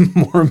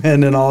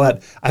Mormon and all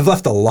that, I've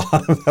left a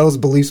lot of those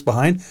beliefs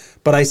behind,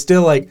 but I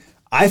still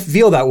I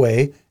feel that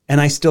way. And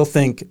I still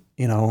think,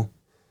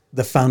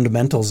 the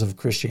fundamentals of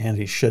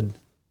Christianity should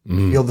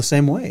feel the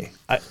same way.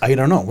 I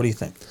don't know. What do you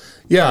think?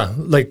 Yeah,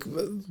 like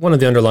one of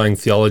the underlying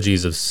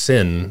theologies of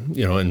sin,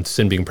 and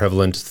sin being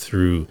prevalent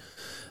through,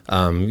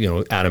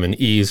 Adam and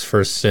Eve's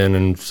first sin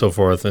and so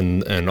forth,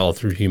 and all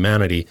through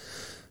humanity.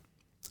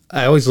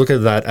 I always look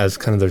at that as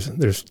kind of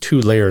there's two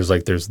layers.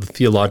 Like, there's the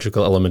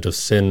theological element of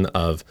sin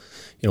of,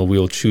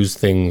 we'll choose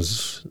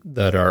things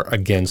that are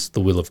against the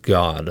will of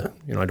God.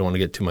 I don't want to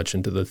get too much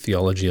into the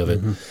theology of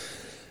it.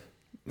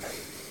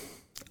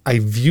 I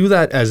view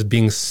that as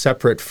being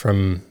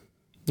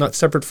not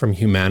separate from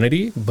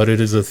humanity, but it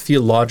is a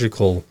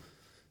theological.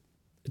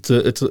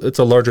 It's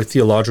a larger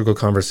theological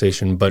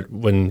conversation. But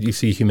when you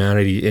see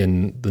humanity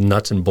in the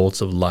nuts and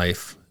bolts of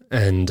life,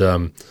 and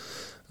I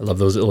love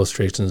those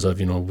illustrations of,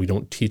 we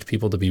don't teach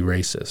people to be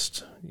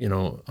racist,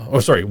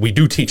 we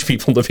do teach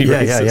people to be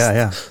racist.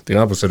 Yeah. The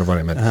opposite of what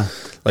I meant.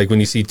 Like,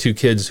 when you see two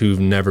kids who've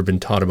never been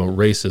taught about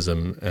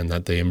racism and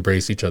that they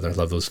embrace each other. I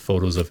love those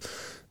photos of,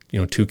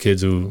 two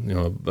kids who,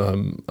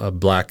 a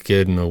black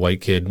kid and a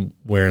white kid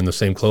wearing the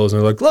same clothes, and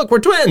they're like, look, we're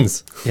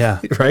twins. Yeah.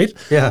 Right?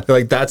 Yeah.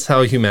 Like, that's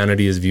how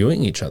humanity is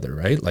viewing each other,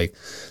 right? Like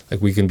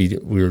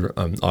we're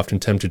often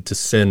tempted to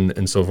sin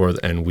and so forth,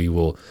 and we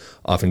will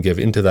often give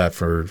into that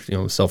for,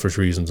 selfish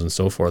reasons and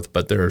so forth.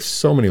 But there are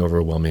so many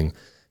overwhelming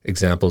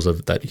examples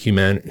of that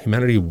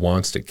humanity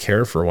wants to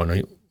care for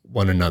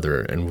one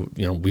another. And,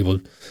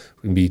 we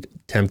can be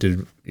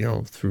tempted,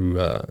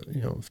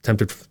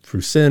 tempted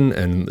through sin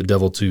and the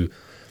devil to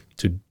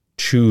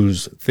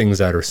choose things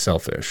that are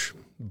selfish.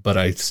 But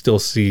I still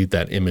see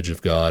that image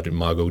of God,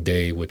 Imago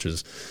Dei, which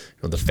is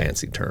the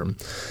fancy term.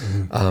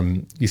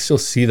 You still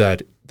see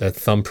that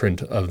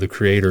thumbprint of the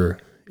Creator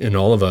in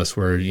all of us,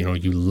 where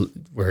you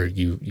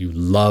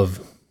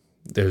love.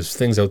 There's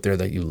things out there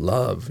that you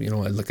love. I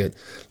look at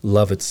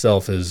love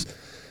itself as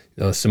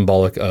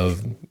symbolic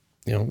of,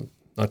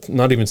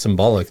 not even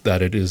symbolic,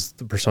 that it is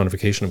the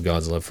personification of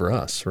God's love for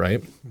us,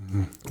 right?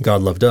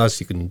 God loved us.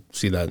 You can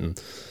see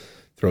that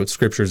throughout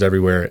scriptures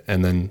everywhere.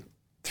 And then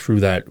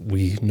through that,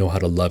 we know how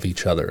to love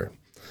each other.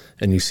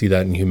 And you see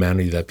that in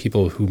humanity, that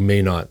people who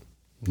may not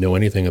know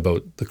anything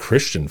about the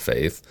Christian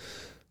faith,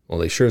 well,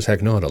 they sure as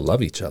heck know how to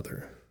love each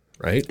other,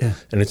 right? Yeah.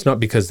 And it's not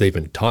because they've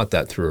been taught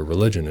that through a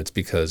religion. It's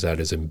because that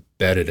is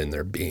embedded in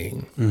their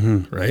being,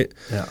 right?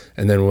 Yeah.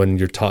 And then when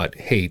you're taught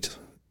hate,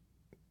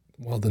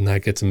 well, then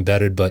that gets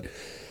embedded. But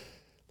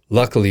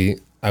luckily,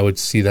 I would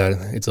see that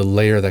it's a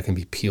layer that can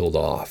be peeled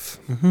off,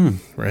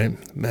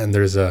 right? Man,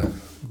 there's a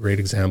great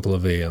example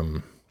of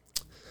a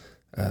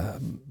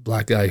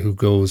black guy who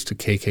goes to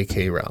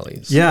KKK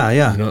rallies. Yeah.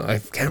 I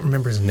can't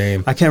remember his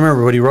name. I can't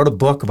remember, but he wrote a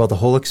book about the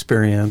whole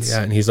experience.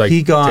 Yeah, and he's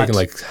taking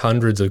like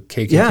hundreds of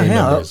KKK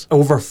members.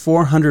 Over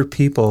 400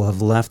 people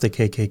have left the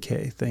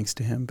KKK thanks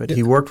to him. But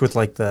he worked with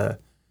like the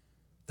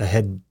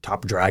head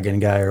top dragon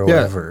guy or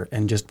whatever,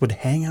 and just would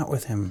hang out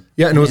with him.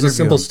 Yeah, and it was the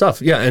simple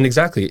stuff. Yeah, and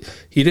exactly.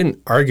 He didn't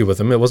argue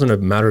with him. It wasn't a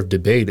matter of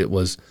debate. It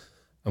was,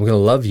 I'm going to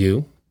love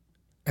you,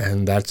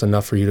 and that's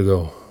enough for you to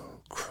go,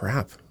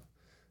 crap.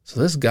 So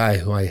this guy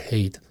who I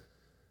hate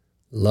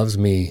loves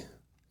me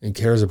and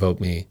cares about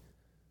me.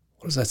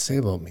 What does that say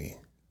about me?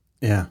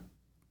 Yeah.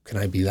 Can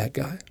I be that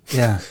guy?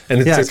 Yeah.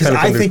 And it's because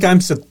I think I'm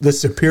the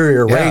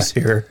superior race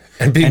here.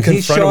 And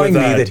he's showing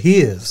me that he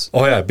is.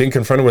 Oh, yeah. Being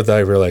confronted with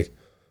that, we're like,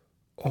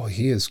 oh,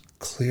 he is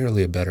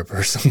clearly a better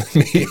person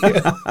than me.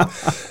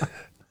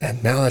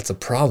 And now that's a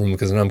problem,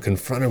 because then I'm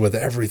confronted with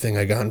everything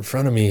I got in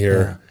front of me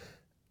here,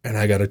 and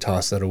I got to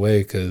toss that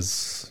away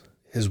because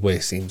his way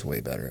seems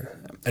way better.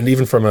 And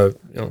even from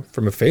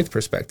a faith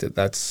perspective,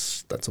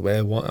 that's the way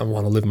I want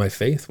to live my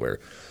faith, where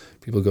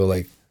people go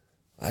like,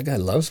 that guy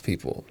loves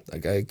people.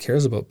 That guy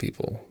cares about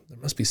people. There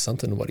must be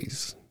something to what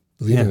he's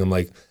believing. I'm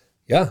like,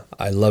 yeah,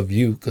 I love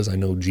you because I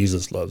know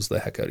Jesus loves the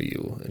heck out of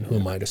you. And who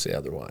am I to say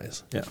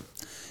otherwise? Yeah.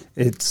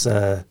 It's,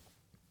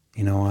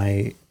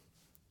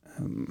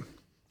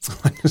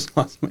 I just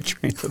lost my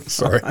train of thought.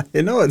 Sorry.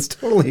 No, it's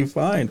totally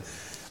fine.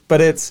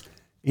 But it's,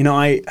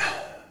 I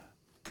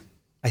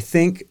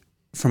think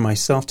for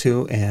myself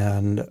too,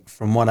 and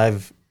from what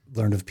I've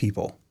learned of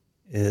people,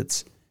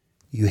 it's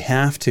you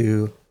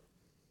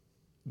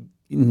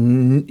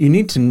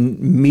need to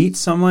meet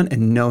someone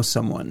and know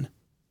someone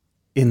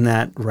in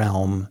that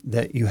realm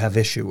that you have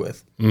issue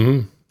with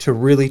to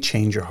really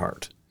change your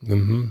heart.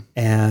 Mm-hmm.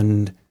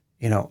 And,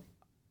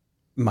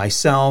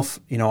 myself,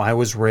 I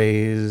was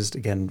raised,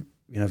 again,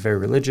 very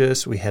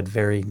religious. We had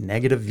very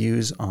negative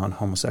views on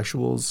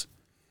homosexuals,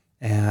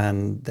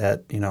 and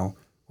that,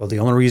 the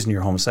only reason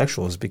you're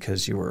homosexual is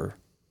because you were,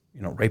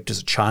 raped as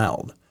a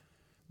child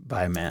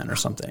by a man or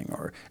something,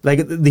 or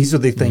like these are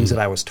the things that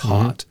I was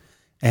taught,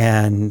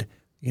 and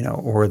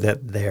or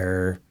that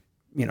they're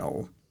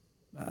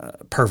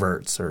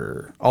perverts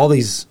or all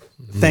these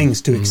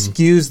things to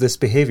excuse this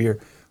behavior,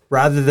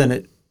 rather than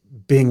it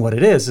being what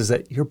it is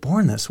that you're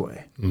born this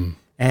way.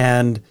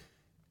 And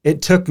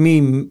it took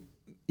me,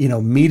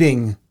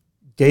 meeting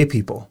gay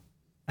people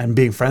and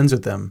being friends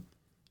with them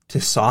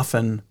to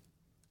soften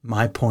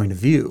my point of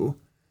view.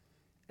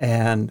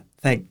 And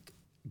thank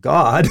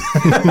God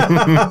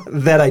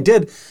that I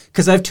did,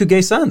 because I have 2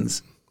 gay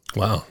sons.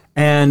 Wow.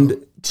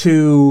 And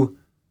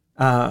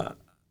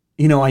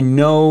I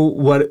know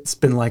what it's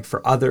been like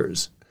for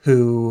others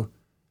who,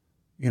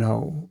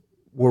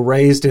 were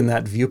raised in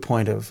that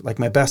viewpoint of, like,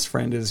 my best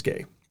friend is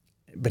gay,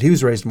 but he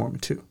was raised Mormon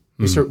too.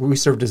 We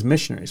served as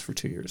missionaries for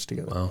 2 years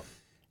together. Wow.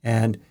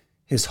 And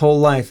his whole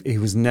life, he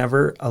was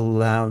never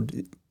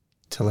allowed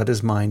to let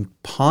his mind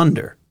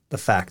ponder the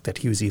fact that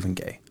he was even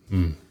gay,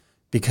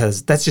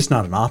 because that's just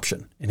not an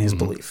option in his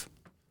belief.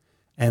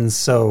 And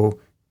so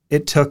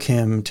it took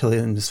him till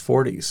in his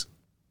 40s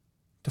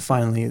to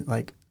finally,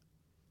 like,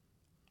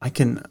 I'm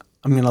going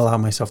to allow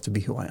myself to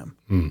be who I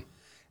am.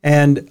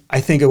 And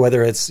I think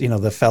whether it's, the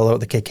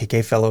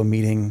KKK fellow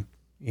meeting,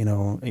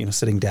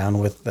 sitting down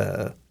with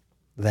the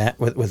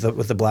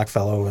black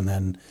fellow, and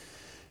then,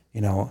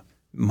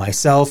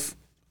 myself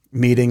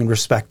meeting and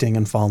respecting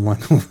and falling in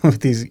love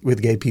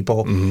with gay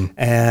people,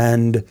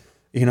 and,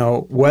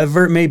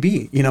 whatever it may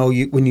be,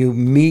 when you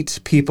meet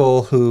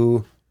people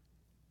who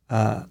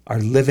are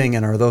living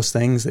and are those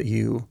things that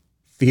you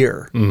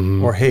fear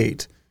or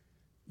hate,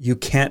 you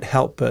can't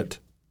help but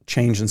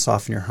change and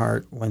soften your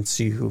heart once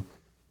you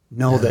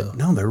know that,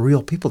 no, they're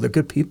real people. They're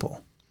good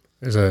people.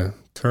 There's a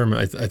term,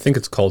 I think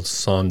it's called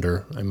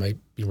sonder. I might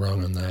be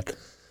wrong on that,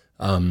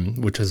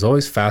 which has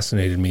always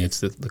fascinated me. It's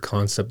the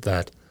concept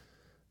that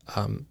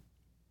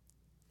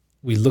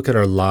we look at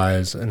our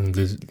lives, and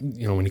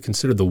when you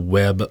consider the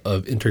web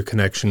of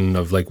interconnection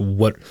of, like,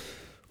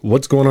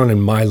 what's going on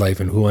in my life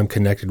and who I'm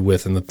connected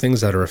with and the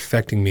things that are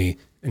affecting me,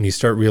 and you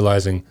start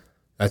realizing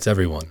that's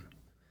everyone.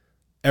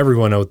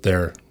 Everyone out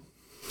there,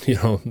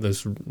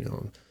 this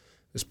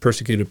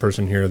persecuted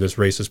person here, this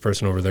racist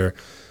person over there,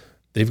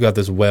 they've got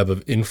this web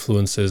of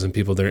influences and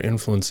people they're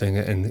influencing,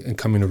 and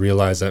coming to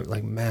realize that,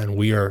 like, man,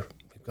 we've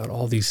got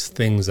all these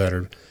things that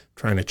are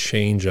trying to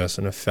change us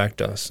and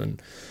affect us,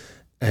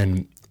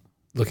 and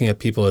looking at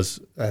people as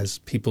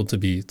people to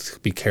be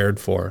cared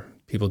for,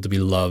 people to be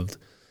loved,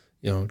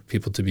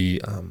 people to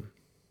be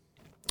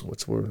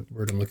what's the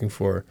word I'm looking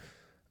for?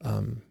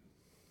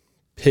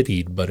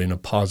 Pitied, but in a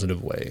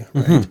positive way,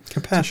 right?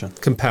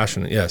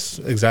 Compassionate, yes,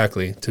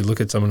 exactly. To look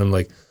at someone and,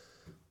 like,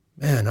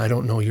 man, I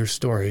don't know your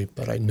story,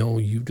 but I know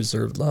you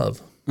deserve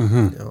love.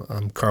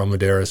 Carl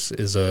Medeiros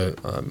is a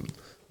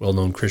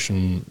well-known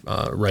Christian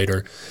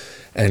writer,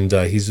 and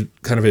he's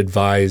kind of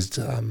advised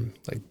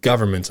like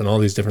governments and all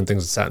these different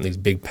things, and sat in these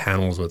big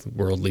panels with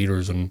world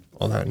leaders and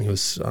all that. And he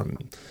was,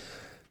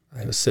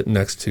 I was sitting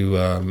next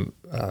to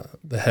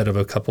the head of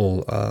a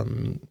couple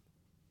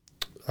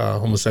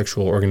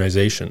homosexual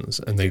organizations,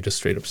 and they just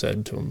straight up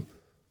said to him,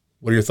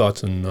 "What are your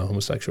thoughts on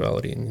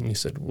homosexuality?" And he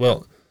said,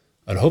 "Well,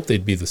 I'd hope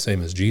they'd be the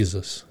same as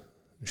Jesus."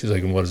 And she's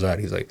like, "And what is that?"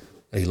 He's like,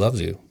 "He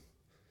loves you.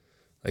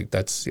 Like,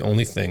 that's the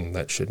only thing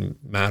that should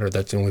matter.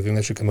 That's the only thing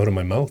that should come out of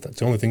my mouth. That's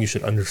the only thing you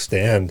should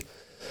understand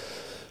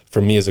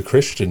for me as a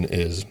Christian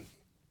is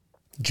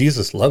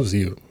Jesus loves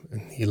you, and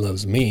he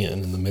loves me.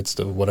 And in the midst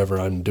of whatever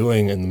I'm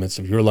doing, in the midst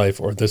of your life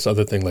or this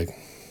other thing, like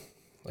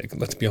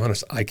let's be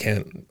honest, I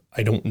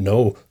don't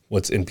know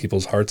what's in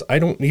people's hearts. I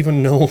don't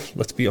even know,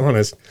 let's be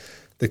honest,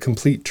 the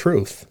complete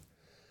truth.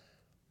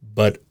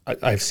 But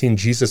I've seen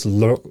Jesus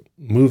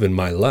move in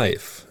my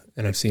life,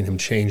 and I've seen him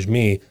change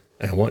me.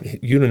 And I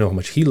want you to know how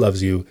much he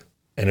loves you.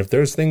 And if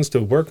there's things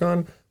to work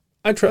on,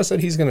 I trust that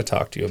he's going to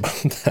talk to you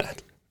about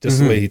that, just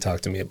the way he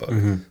talked to me about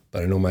it.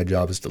 But I know my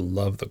job is to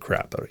love the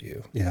crap out of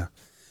you. Yeah.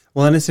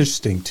 Well, and it's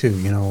interesting too,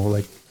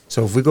 like,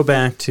 so if we go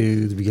back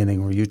to the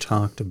beginning where you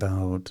talked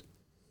about,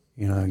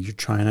 you're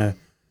trying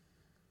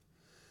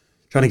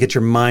to get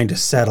your mind to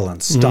settle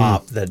and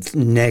stop that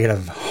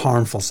negative,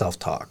 harmful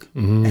self-talk.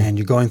 And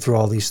you're going through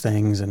all these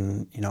things.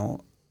 And,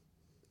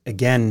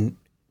 again,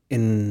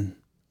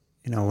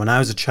 when I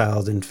was a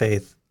child in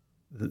faith,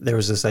 there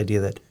was this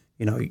idea that,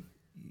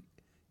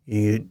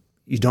 you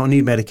don't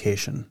need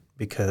medication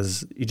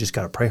because you just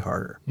got to pray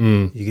harder.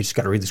 You just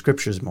got to read the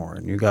scriptures more,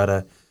 and you got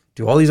to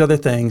do all these other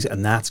things,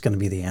 and that's going to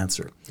be the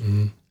answer.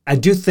 I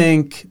do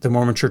think the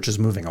Mormon Church is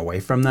moving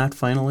away from that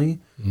finally,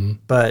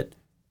 but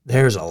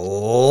there's a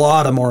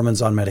lot of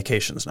Mormons on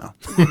medications now.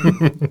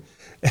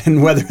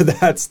 And whether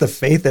that's the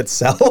faith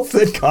itself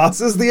that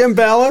causes the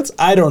imbalance,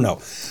 I don't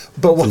know.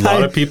 But a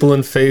lot of people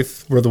in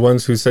faith were the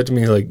ones who said to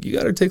me, like, you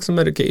got to take some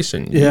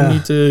medication. You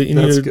need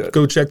to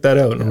go check that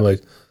out. And I'm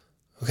like,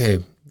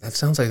 okay, that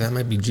sounds like that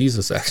might be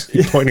Jesus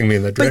actually pointing me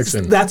in that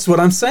direction. But that's what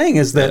I'm saying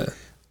is that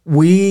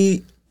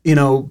we,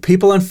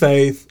 people in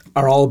faith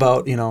are all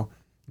about,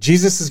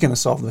 Jesus is going to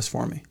solve this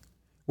for me.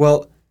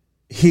 Well,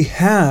 he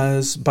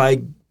has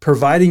by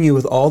providing you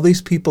with all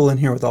these people in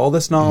here with all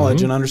this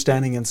knowledge and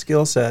understanding and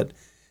skill set.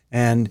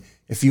 And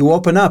if you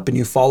open up and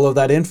you follow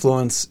that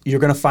influence,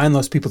 you're going to find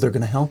those people that are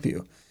going to help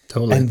you.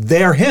 Totally. And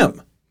they're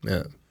him.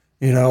 Yeah.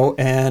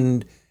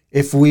 And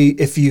if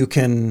you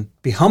can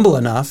be humble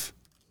enough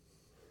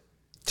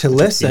to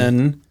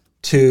listen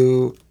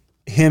to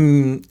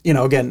him,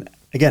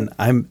 again,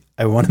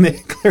 I want to make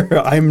it clear,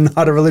 I'm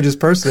not a religious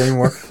person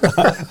anymore.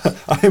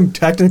 I'm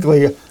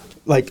technically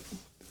like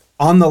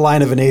on the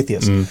line of an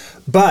atheist.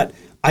 But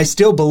I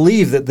still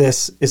believe that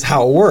this is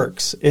how it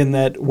works, in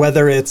that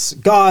whether it's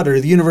God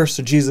or the universe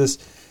or Jesus,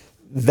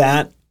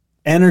 that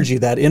energy,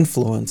 that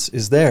influence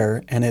is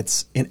there, and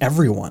it's in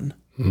everyone.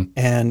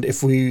 And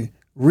if we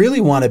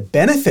really want to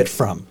benefit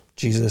from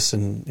Jesus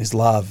and his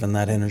love and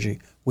that energy,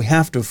 we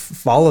have to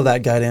follow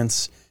that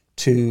guidance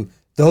to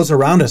those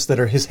around us that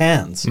are his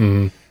hands,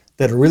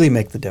 that really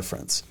make the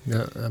difference.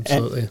 Yeah,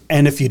 absolutely.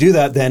 And if you do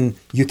that, then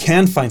you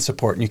can find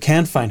support and you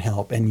can find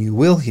help and you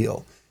will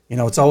heal.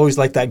 It's always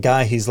like that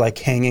guy, he's like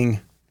hanging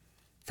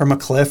from a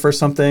cliff or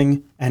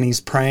something, and he's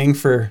praying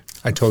for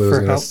I totally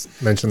was going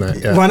to mention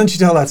that. Yeah. Why don't you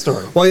tell that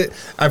story? Well,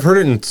 I've heard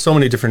it in so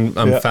many different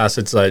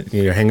facets. Like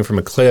you're hanging from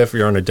a cliff,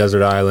 you're on a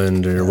desert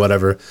island, or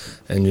whatever,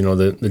 and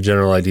the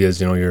general idea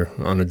is you're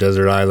on a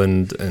desert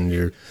island, and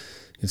you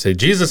say,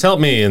 Jesus,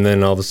 help me, and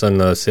then all of a sudden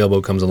a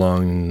sailboat comes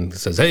along and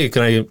says, hey,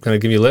 can I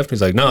give you a lift?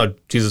 He's like, no,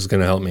 Jesus is going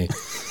to help me.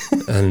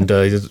 And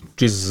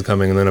Jesus is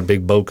coming, and then a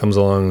big boat comes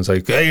along and it's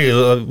like, hey,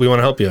 we want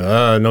to help you.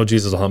 No,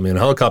 Jesus will help me. And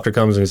a helicopter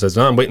comes and he says,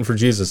 no, I'm waiting for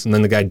Jesus. And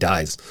then the guy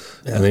dies.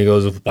 Yeah. And then he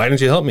goes, why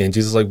didn't you help me? And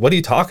Jesus is like, what are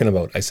you talking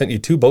about? I sent you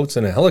 2 boats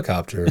and a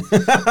helicopter.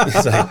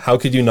 He's like, how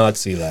could you not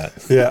see that?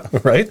 Yeah.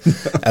 Right?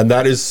 And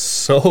that is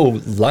so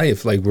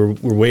life. Like we're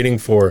waiting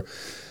for,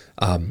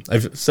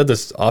 I've said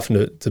this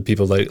often to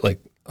people, I've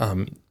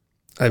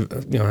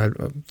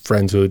had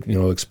friends who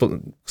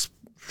would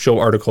show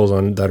articles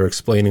that are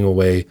explaining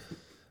away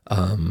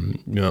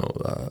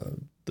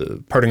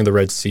the parting of the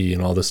Red Sea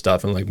and all this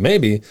stuff, and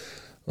maybe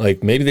they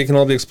can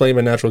all be explained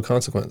by natural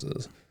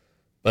consequences.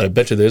 But I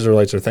bet you the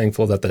Israelites are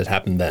thankful that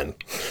happened then.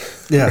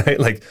 Yeah, right.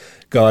 Like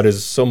God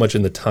is so much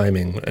in the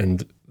timing,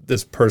 and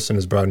this person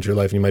is brought into your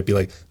life, and you might be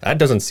like, that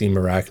doesn't seem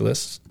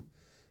miraculous.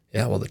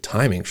 Yeah, well, the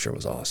timing sure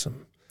was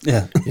awesome.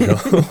 Yeah,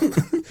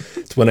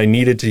 it's when I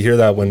needed to hear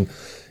that when.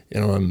 I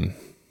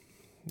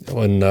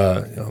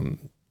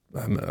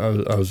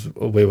was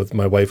away with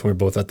my wife and we were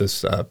both at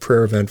this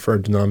prayer event for our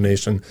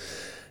denomination,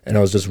 and I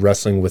was just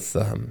wrestling with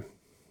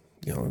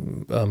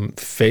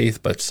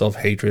faith but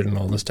self-hatred and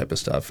all this type of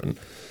stuff,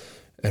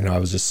 and I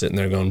was just sitting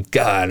there going,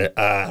 God,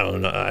 I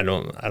don't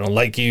know, I don't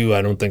like you,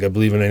 I don't think I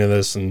believe in any of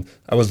this, and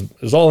it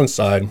was all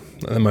inside.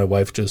 And then my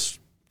wife just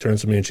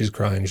turns to me and she's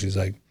crying. She's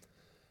like,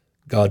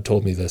 God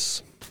told me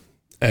this.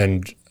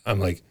 And I'm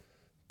like,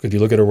 could you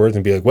look at her words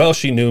and be like, well,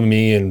 she knew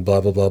me and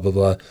blah, blah, blah, blah,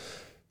 blah.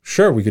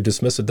 Sure, we could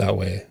dismiss it that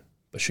way,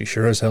 but she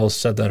sure as hell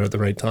said that at the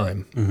right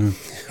time.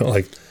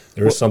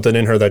 There was something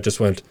in her that just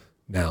went,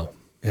 now.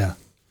 Yeah.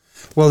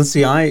 Well,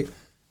 see, I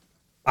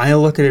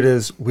look at it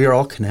as we are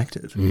all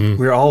connected.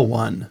 We're all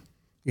one.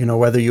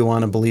 Whether you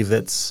want to believe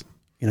it's,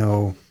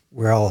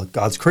 we're all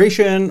God's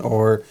creation,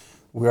 or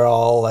we're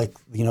all like,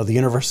 the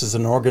universe is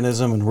an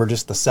organism and we're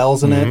just the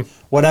cells in it,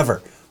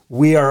 whatever.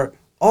 We are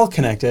all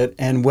connected,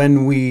 and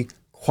when we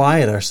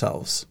quiet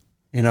ourselves,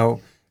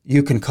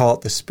 you can call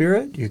it the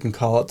spirit, you can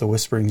call it the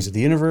whisperings of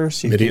the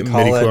universe, you can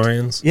call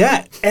midi-chlorians.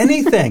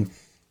 Anything.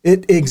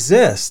 It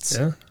exists.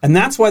 Yeah. And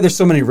that's why there's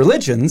so many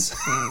religions,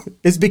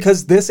 is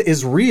because this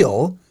is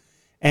real.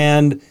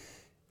 And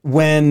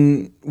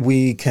when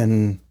we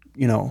can,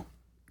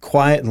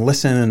 quiet and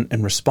listen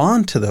and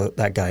respond to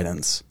that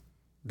guidance,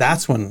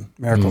 that's when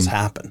miracles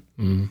happen.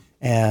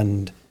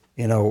 And,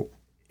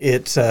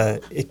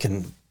 it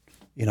can,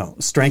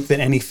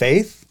 strengthen any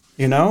faith.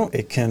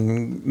 It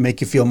can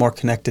make you feel more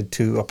connected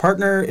to a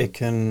partner. It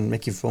can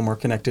make you feel more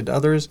connected to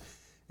others.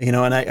 And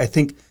I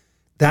think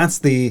that's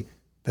the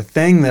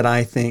thing that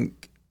I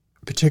think,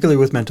 particularly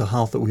with mental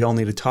health, that we all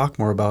need to talk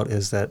more about,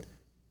 is that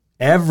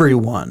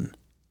everyone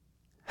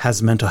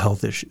has mental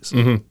health issues.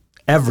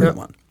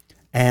 Everyone.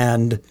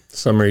 And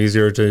some are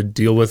easier to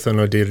deal with on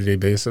a day-to-day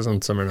basis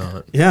and some are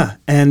not. Yeah.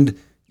 And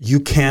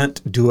you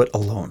can't do it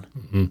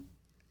alone.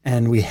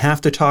 And we have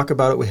to talk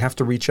about it. We have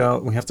to reach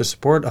out. We have to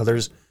support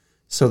others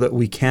so that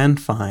we can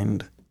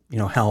find,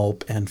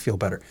 help and feel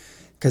better.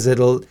 because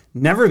it'll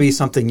never be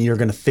something you're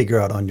going to figure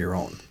out on your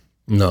own.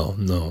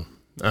 No,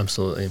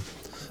 absolutely.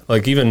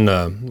 Like even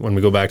when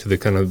we go back to the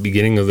kind of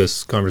beginning of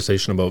this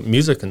conversation about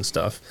music and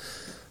stuff,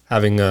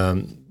 having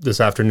this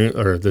afternoon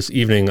or this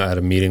evening, I had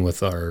a meeting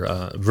with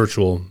our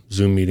virtual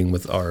Zoom meeting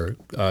with our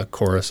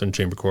chorus and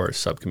chamber chorus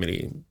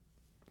subcommittee.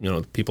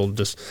 People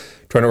just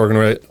trying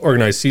to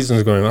organize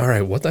seasons, going, all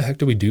right, what the heck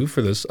do we do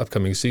for this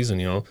upcoming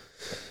season?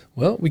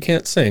 Well, we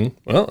can't sing.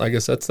 Well, I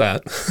guess that's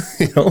that.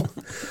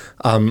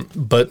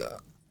 But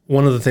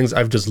one of the things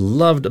I've just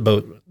loved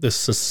about this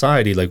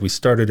society, like we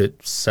started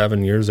it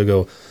 7 years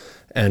ago,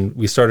 and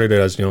we started it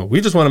as, we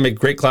just want to make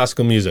great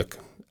classical music.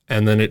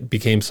 And then it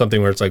became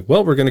something where it's like,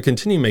 well, we're going to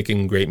continue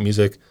making great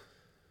music.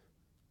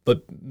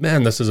 But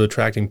man, this is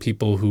attracting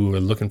people who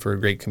are looking for a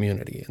great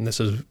community. And this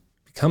has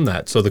become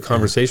that. So the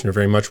conversation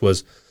very much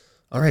was,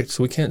 all right,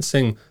 so we can't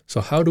sing.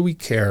 So how do we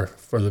care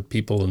for the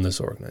people in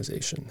this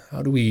organization?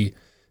 How do we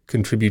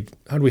contribute?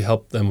 How do we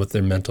help them with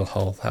their mental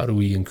health? How do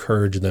we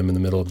encourage them in the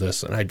middle of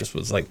this? And I just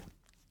was like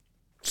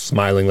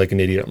smiling like an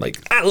idiot. I'm like,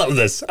 I love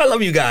this. I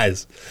love you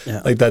guys.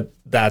 Yeah. Like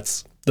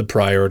that's the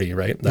priority,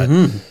 right?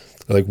 That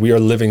like we are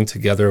living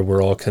together.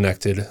 We're all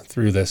connected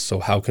through this. So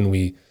how can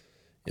we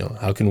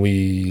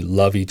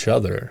love each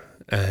other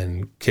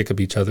and kick up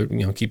each other,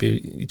 keep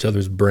each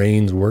other's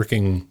brains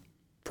working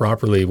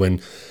properly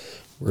when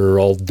we're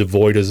all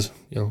devoid as,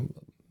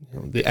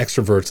 the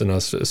extroverts in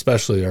us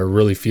especially are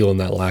really feeling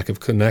that lack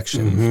of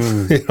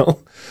connection,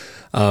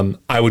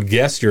 I would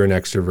guess you're an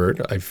extrovert.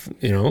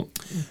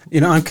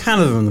 I'm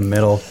kind of in the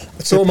middle.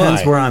 It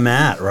depends where I'm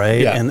at,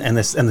 right? Yeah. And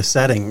the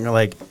setting.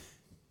 Like,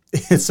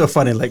 it's so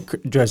funny.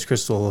 Like, drives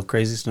Crystal a little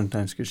crazy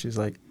sometimes because she's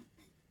like,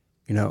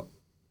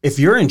 if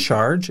you're in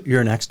charge, you're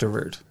an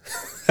extrovert.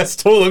 That's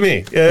totally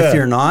me. Yeah. If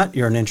you're not,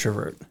 you're an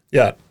introvert.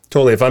 Yeah,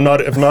 totally. I'm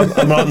not in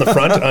the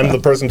front. I'm the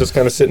person just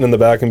kind of sitting in the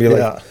back and be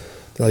like,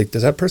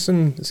 is that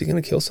person, is he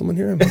going to kill someone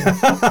here?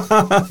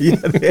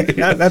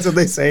 Yeah, that's what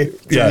they say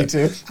to me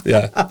too.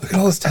 Yeah. Look at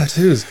all his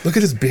tattoos. Look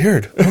at his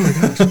beard. Oh my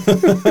gosh.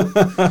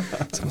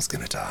 Someone's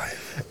going to die.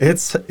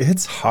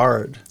 It's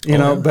hard,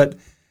 but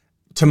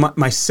to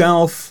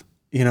myself,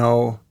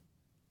 the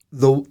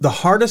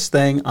hardest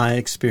thing I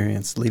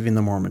experienced leaving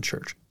the Mormon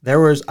church, there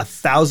was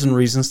 1,000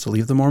 reasons to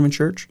leave the Mormon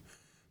church,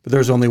 but there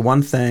was only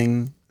one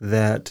thing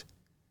that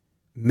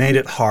made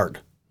it hard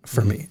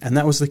for me, and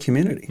that was the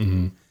community.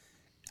 Mm-hmm.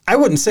 I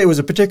wouldn't say it was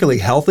a particularly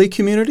healthy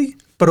community,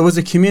 but it was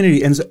a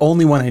community, and it's the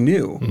only one I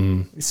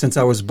knew since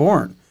I was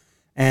born.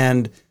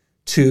 And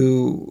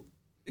and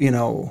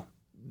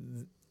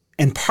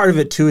part of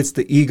it too, it's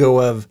the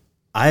ego of,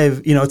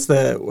 it's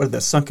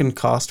the sunken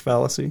cost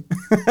fallacy.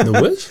 The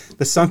which?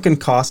 The sunken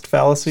cost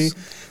fallacy.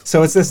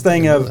 So it's this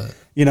thing of,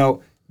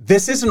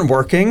 this isn't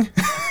working.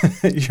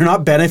 You're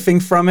not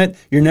benefiting from it.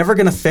 You're never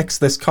going to fix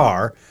this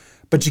car,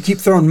 but you keep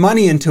throwing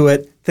money into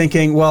it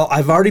thinking, well,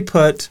 I've already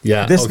put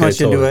this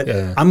much into it.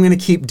 Yeah. I'm going to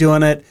keep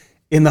doing it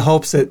in the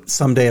hopes that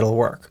someday it'll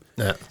work.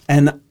 Yeah.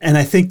 And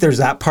I think there's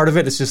that part of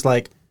it. It's just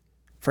like,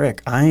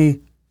 frick, I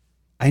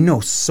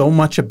know so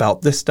much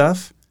about this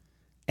stuff,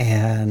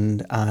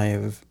 and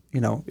I've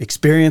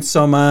experienced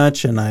so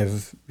much, and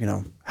I've,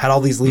 had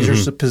all these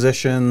leadership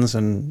positions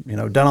and,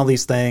 done all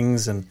these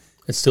things. And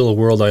it's still a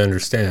world I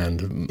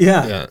understand.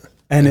 Yeah.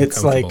 And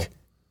it's like,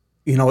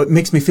 it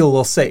makes me feel a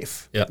little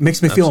safe. Yeah, it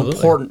makes me feel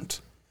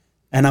important.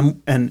 And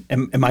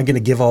am I going to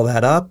give all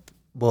that up?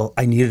 Well,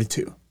 I needed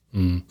to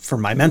for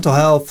my mental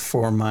health,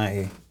 for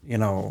my,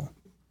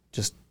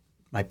 just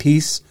my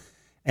peace.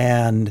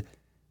 And,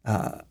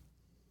 but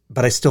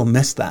I still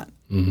missed that.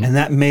 Mm-hmm. And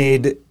that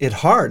made it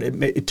hard.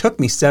 It took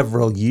me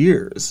several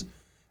years.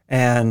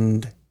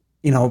 And,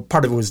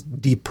 part of it was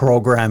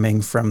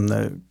deprogramming from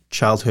the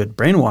childhood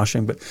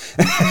brainwashing, but,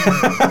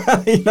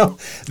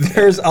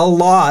 there's a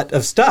lot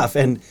of stuff.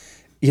 And,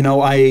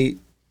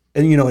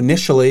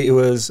 initially it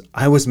was,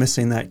 I was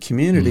missing that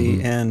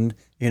community, and,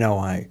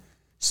 I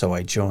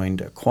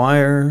joined a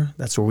choir.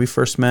 That's where we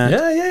first met.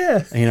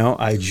 Yeah.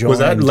 I joined. Was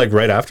that like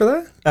right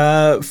after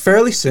that?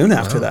 Fairly soon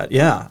after that.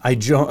 Yeah. I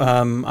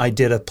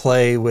did a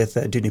play with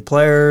Dooney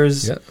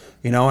Players,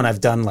 and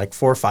I've done like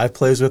 4 or 5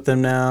 plays with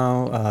them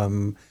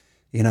now.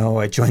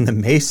 I joined the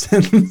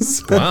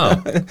Masons. Wow.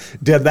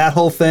 Did that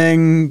whole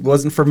thing.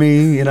 Wasn't for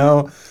me,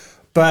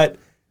 but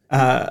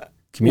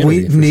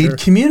we need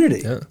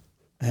community.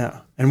 Yeah.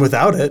 And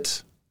without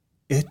it,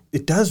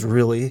 it does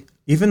really,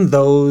 even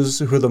those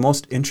who are the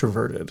most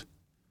introverted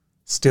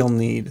still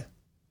need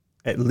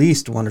at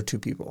least 1 or 2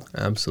 people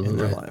in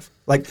their life.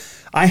 Like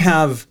I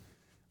have,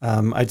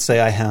 I'd say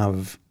I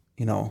have,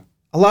 a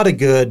lot of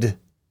good,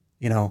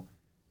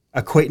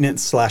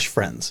 acquaintance /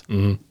 friends.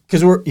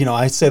 Because we're,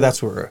 I'd say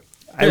that's where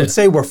I would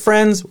say we're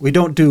friends. We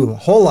don't do a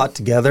whole lot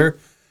together,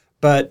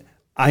 but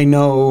I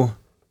know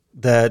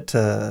that,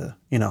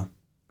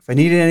 if I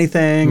needed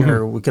anything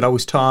or we could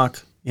always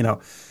talk,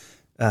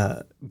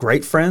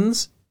 great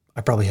friends,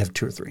 I probably have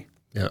 2 or 3.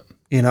 Yeah.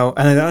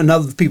 And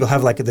other people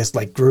have like this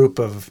like group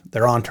of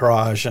their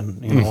entourage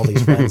and, all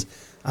these friends.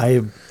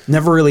 I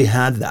never really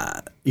had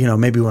that,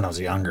 maybe when I was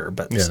younger,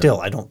 but still,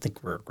 I don't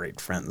think we're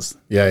great friends.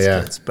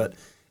 Yeah. Kids. But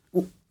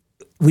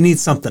we need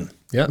something.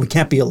 Yeah. We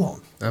can't be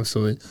alone.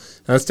 Absolutely.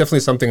 That's definitely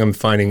something I'm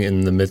finding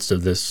in the midst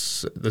of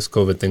this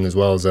COVID thing as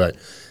well, is that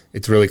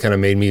it's really kind of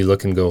made me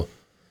look and go,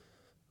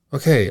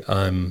 okay,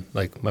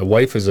 like my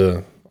wife is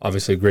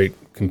obviously a great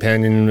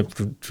companion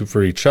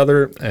for each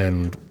other,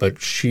 but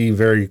she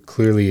very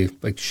clearly,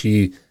 like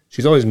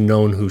she's always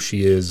known who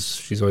she is.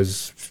 She's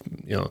always,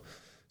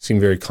 seemed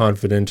very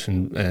confident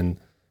and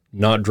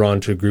not drawn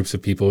to groups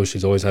of people.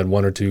 She's always had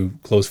one or two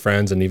close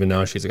friends, and even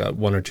now she's got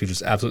one or two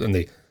just absolute, and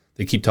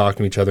they keep talking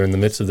to each other. In the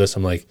midst of this,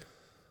 I'm like,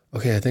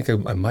 okay, I think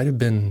I might have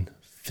been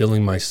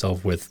filling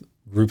myself with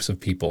groups of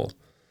people,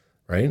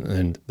 right?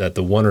 And that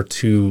the one or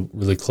two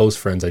really close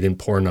friends I didn't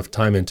pour enough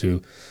time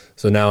into.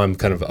 So now I'm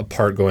kind of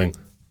apart going,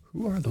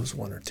 who are those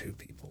one or two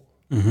people,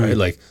 right?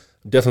 Like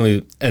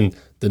definitely, and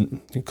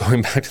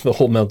going back to the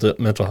whole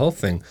mental health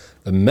thing,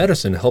 the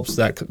medicine helps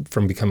that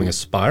from becoming a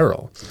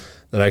spiral,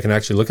 that I can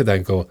actually look at that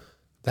and go,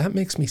 that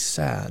makes me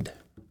sad.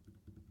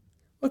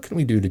 What can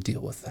we do to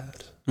deal with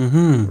that,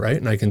 right?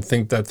 And I can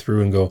think that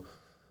through and go,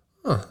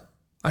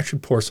 I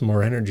should pour some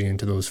more energy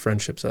into those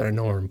friendships that I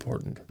know are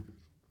important.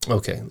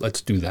 Okay,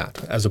 let's do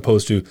that. As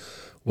opposed to,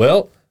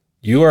 well,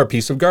 you are a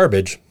piece of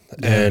garbage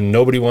and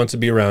nobody wants to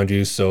be around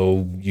you,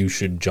 so you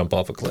should jump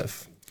off a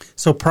cliff.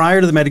 So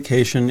prior to the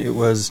medication, it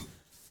was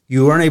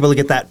you weren't able to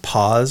get that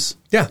pause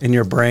in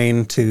your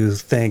brain to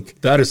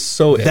think, that is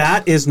so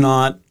that is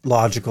not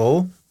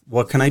logical.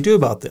 What can I do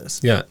about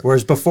this? Yeah.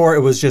 Whereas before, it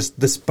was just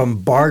this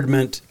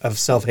bombardment of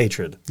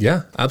self-hatred.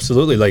 Yeah,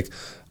 absolutely. Like,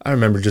 I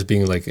remember just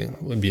being like,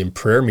 would be in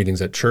prayer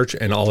meetings at church,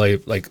 and all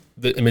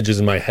the images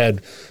in my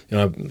head,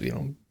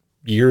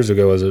 years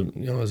ago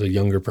as a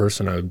younger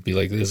person, I would be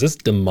like, is this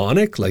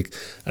demonic? Like,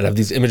 I'd have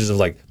these images of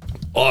like,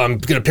 oh, I'm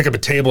going to pick up a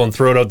table and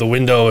throw it out the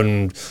window.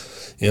 And,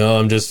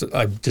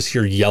 I just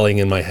hear yelling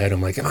in my head.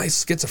 I'm like, am I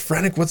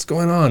schizophrenic? What's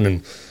going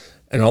on?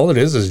 And all it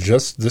is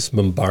just this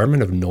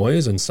bombardment of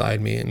noise inside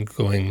me and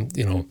going,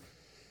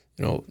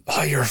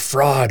 oh, you're a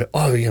fraud.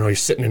 Oh, you're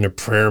sitting in a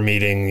prayer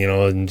meeting,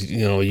 and,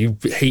 you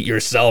hate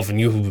yourself,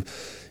 and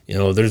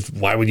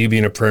why would you be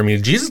in a prayer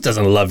meeting? Jesus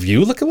doesn't love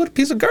you. Look at what a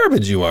piece of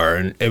garbage you are.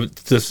 And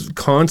it's this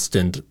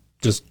constant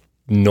just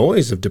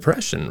noise of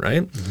depression,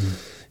 right?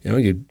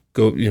 You'd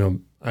go,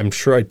 I'm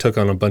sure I took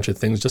on a bunch of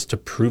things just to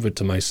prove it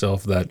to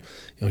myself that,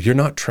 you're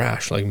not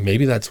trash. Like,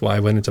 maybe that's why I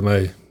went into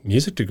my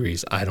music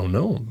degrees. I don't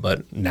know.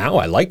 But now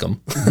I like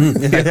them.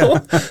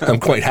 I'm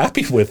quite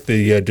happy with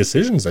the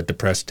decisions that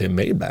Depressed Tim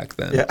made back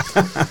then.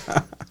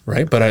 Yeah.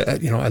 Right? But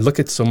I look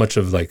at so much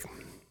of like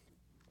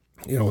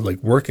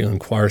working on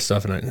choir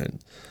stuff, and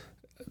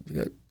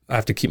I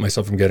have to keep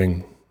myself from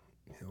getting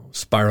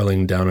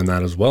spiraling down in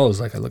that as well. As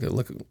like I look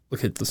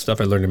at the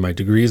stuff I learned in my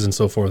degrees and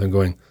so forth, and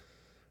going,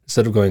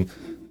 instead of going,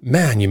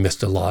 man, you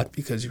missed a lot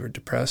because you were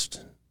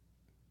depressed.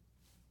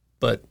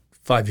 But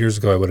 5 years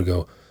ago, I would have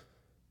go,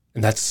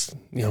 and that's,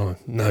 now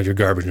you're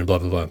garbage and blah,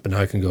 blah, blah. But now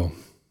I can go,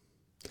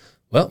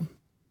 well,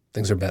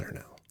 things are better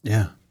now.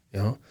 Yeah.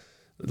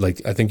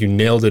 Like, I think you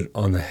nailed it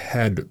on the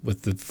head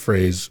with the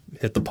phrase,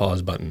 hit the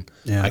pause button.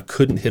 Yeah. I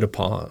couldn't hit a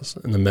pause.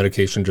 And the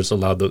medication just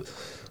allowed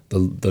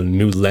the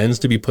new lens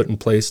to be put in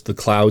place, the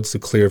clouds to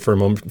clear for a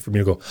moment for me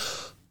to go,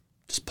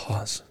 just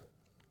pause.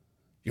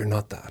 You're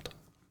not that.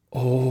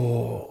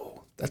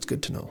 Oh, that's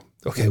good to know.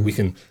 Okay,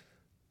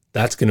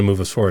 that's going to move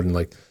us forward. And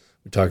like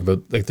we talk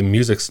about, like the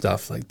music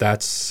stuff, like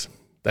that's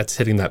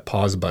hitting that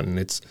pause button.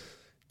 It's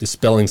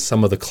dispelling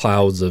some of the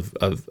clouds of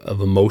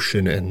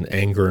emotion and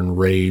anger and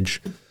rage,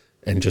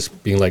 and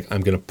just being like,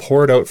 I'm going to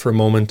pour it out for a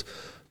moment.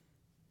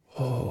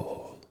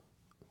 Oh,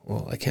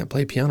 well, I can't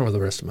play piano for the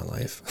rest of my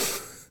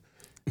life.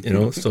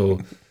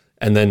 So,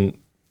 and then,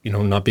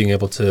 not being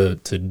able to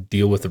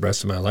deal with the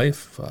rest of my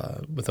life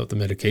without the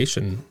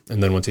medication.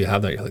 And then once you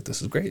have that, you're like,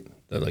 this is great.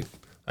 That, like,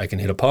 I can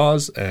hit a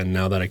pause, and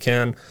now that I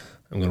can,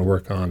 I'm going to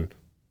work on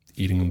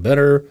eating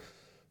better.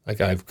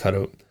 Like, I've cut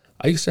out,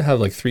 I used to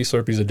have like 3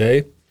 Slurpees a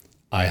day.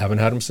 I haven't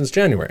had them since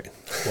January.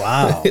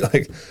 Wow.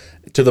 Like,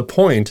 to the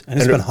point. And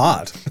it's been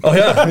hot. Oh,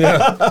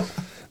 yeah.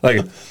 Like,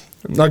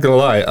 I'm not going to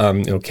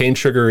lie. Cane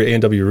sugar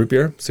A&W root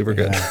beer, super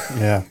good.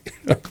 Yeah.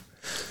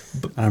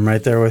 I'm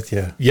right there with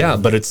you. Yeah,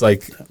 but it's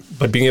like,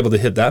 but being able to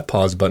hit that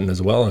pause button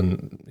as well.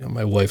 And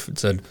my wife had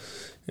said,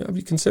 have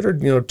you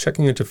considered,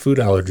 checking into food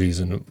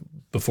allergies? And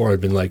before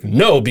I'd been like,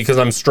 no, because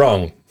I'm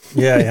strong.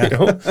 Yeah.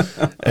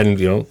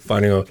 And,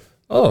 finding out,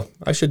 oh,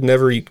 I should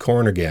never eat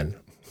corn again.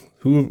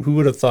 Who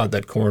would have thought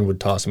that corn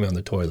would toss me on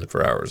the toilet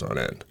for hours on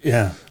end?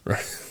 Yeah.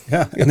 Right.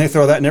 Yeah. And they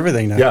throw that in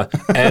everything now. Yeah.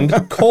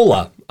 And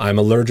cola. I'm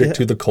allergic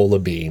to the cola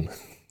bean.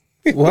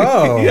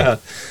 Whoa. Yeah.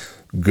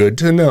 Good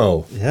to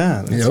know.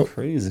 Yeah. That's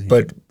crazy.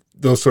 But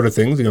those sort of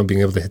things,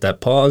 being able to hit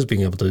that pause,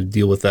 being able to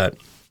deal with that,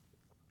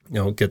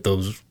 get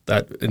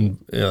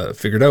that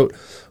figured out,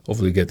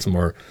 hopefully get some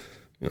more,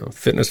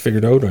 fitness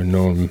figured out. I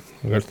know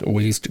I've got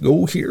ways to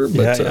go here,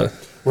 but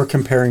we're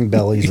comparing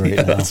bellies right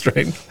now. That's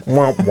right.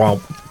 Womp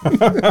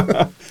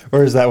womp.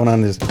 Where's that one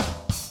on this?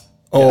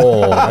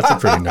 Oh, that's a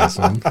pretty nice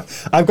one.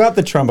 I've got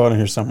the trombone in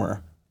here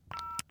somewhere.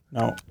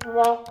 No.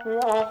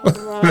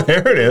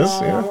 There it is.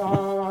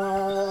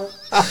 Yeah.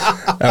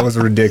 That was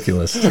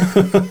ridiculous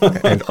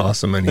and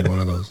awesome. I need one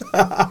of those.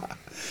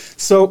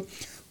 So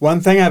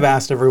one thing I've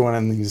asked everyone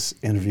in these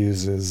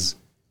interviews is,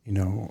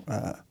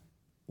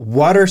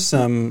 what are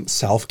some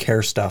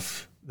self-care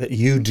stuff that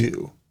you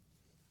do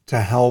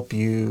to help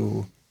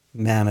you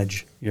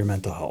manage your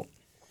mental health?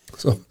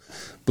 So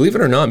believe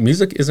it or not,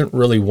 music isn't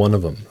really one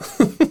of them.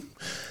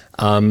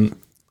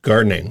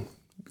 Gardening.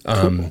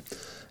 Cool.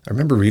 I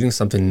remember reading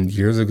something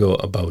years ago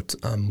about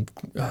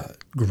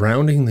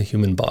grounding the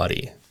human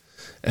body.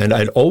 And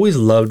I'd always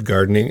loved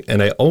gardening,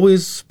 and I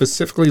always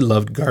specifically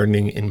loved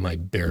gardening in my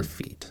bare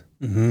feet.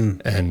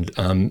 Mm-hmm.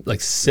 And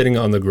like sitting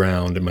on the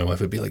ground, and my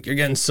wife would be like, "You're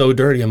getting so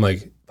dirty." I'm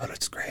like, "But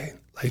it's great."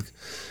 Like,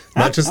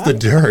 not just the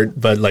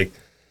dirt, but like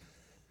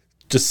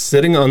just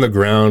sitting on the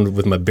ground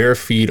with my bare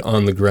feet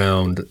on the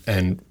ground.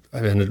 And I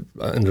ended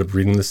up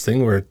reading this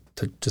thing where it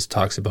just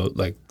talks about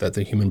like that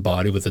the human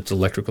body with its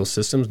electrical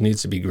systems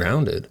needs to be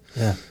grounded.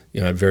 Yeah.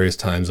 At various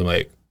times I'm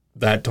like,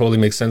 that totally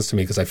makes sense to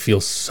me because I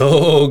feel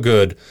so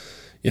good,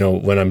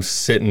 when I'm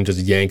sitting just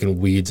yanking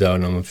weeds out,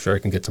 and I'm sure I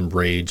can get some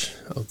rage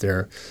out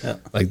there. Yeah.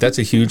 Like that's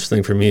a huge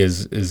thing for me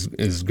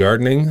is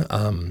gardening.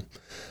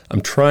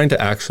 I'm trying to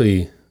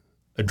actually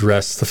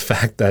address the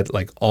fact that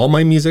like all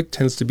my music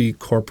tends to be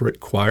corporate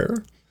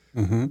choir,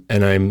 and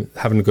I'm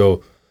having to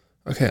go,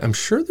 okay, I'm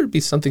sure there'd be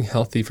something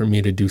healthy for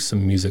me to do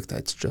some music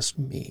that's just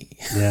me.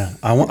 Yeah,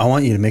 I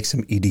want you to make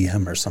some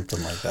EDM or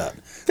something like that.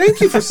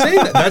 Thank you for saying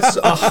that. That's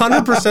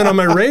 100% on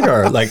my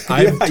radar. Like,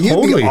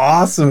 you'd be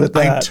awesome at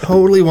that. I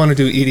totally want to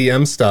do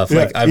EDM stuff.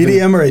 Yeah, like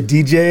EDM or a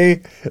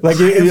DJ,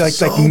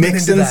 like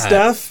mixing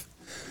stuff.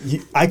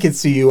 I could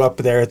see you up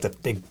there with the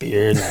big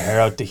beard and the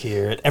hair out to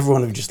here. And everyone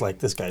would be just like,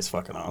 this guy's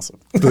fucking awesome.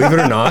 Believe it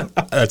or not,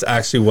 that's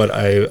actually what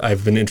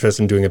I've been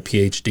interested in doing a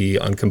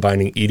PhD on,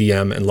 combining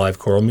EDM and live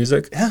choral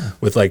music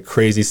with like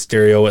crazy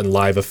stereo and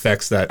live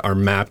effects that are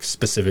mapped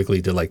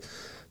specifically to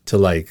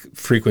like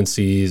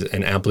frequencies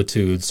and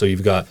amplitudes. So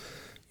you've got,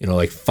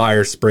 like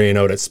fire spraying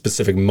out at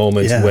specific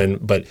moments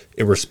but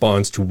it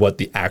responds to what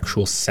the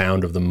actual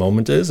sound of the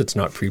moment is. It's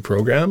not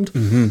pre-programmed.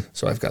 Mm-hmm.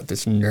 So I've got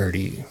this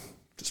nerdy,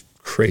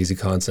 crazy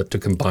concept to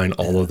combine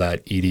all of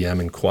that EDM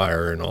and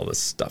choir and all this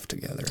stuff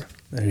together.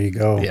 There you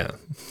go. Yeah.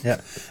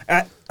 Yeah.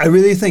 I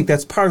really think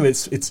that's part of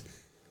it. It's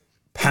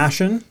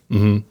passion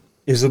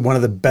is one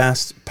of the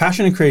best,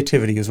 passion and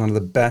creativity is one of the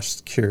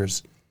best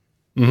cures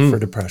for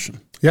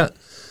depression. Yeah.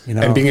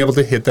 And being able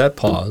to hit that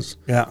pause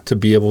to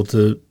be able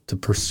to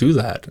pursue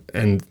that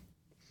and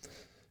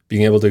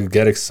being able to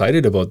get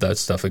excited about that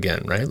stuff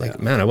again, right? Like,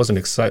 man, I wasn't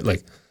excited.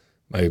 Like,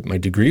 my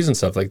degrees and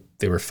stuff, like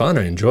they were fun.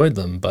 I enjoyed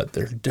them, but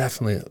there's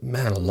definitely,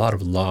 a lot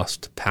of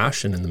lost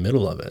passion in the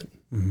middle of it.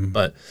 Mm-hmm.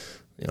 But,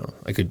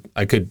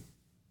 I could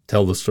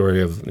tell the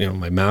story of,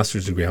 my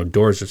master's degree, how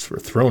doors just were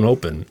thrown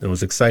open. It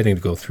was exciting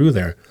to go through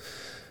there.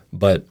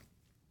 But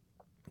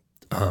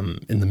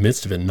in the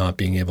midst of it, not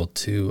being able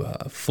to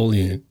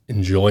fully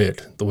enjoy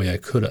it the way I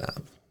could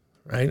have,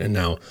 right? And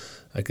now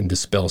I can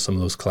dispel some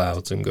of those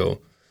clouds and go,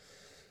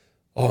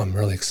 oh, I'm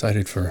really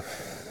excited for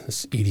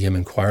this EDM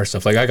and choir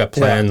stuff. Like I got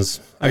plans.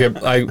 Yeah.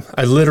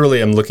 I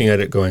literally am looking at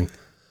it going,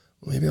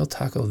 maybe I'll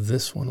tackle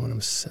this one when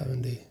I'm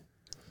 70.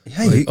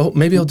 Yeah. Like,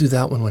 maybe I'll do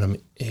that one when I'm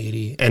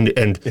 80.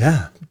 And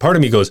part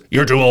of me goes,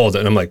 you're too old.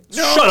 And I'm like,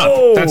 shut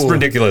up. That's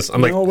ridiculous.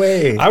 I'm like, no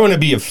way. I want to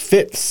be a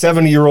fit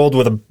 70-year-old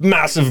with a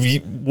massive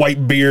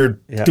white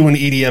beard doing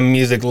EDM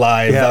music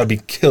live. That would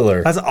be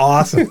killer. That's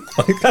awesome.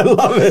 I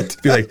love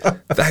it. Be like,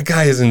 that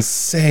guy is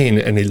insane.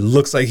 And he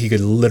looks like he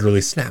could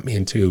literally snap me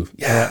in two.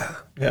 Yeah.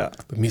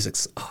 But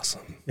music's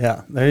awesome.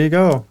 Yeah. There you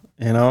go.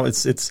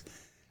 It's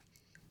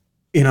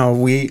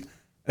we,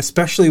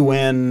 especially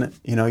when,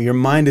 your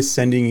mind is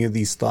sending you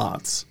these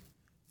thoughts,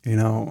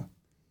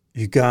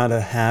 you got to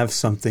have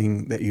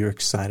something that you're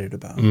excited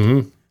about,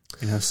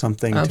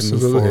 something to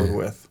move forward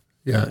with.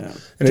 Yeah.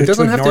 And it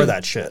doesn't have to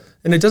that shit.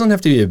 And it doesn't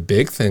have to be a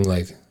big thing.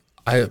 Like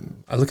I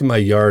look at my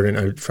yard and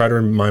I try to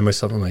remind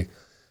myself, I'm like,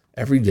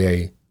 every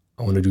day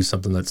I want to do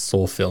something that's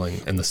soul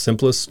filling. And the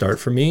simplest start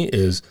for me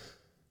is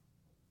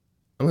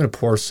I'm going to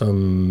pour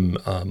some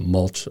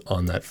mulch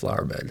on that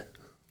flower bed.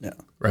 Yeah.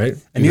 Right?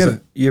 And you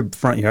have your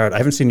front yard. I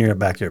haven't seen your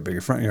backyard, but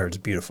your front yard is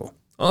beautiful.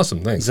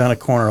 Awesome. Thanks. It's on a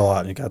corner a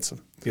lot, and you got some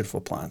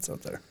beautiful plants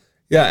out there.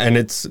 Yeah. And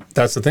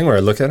that's the thing where I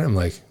look at it, I'm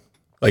like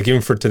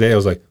even for today, I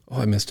was like, oh,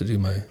 I missed to do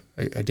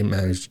I didn't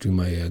manage to do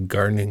my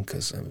gardening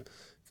because I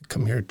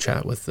come here to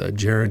chat with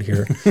Jared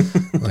here.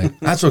 Like,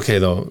 that's okay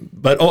though.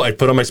 But, I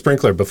put on my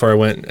sprinkler before I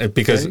went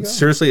because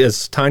seriously,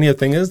 as tiny a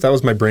thing is, that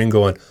was my brain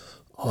going,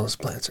 oh, those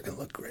plants are going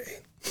to look great.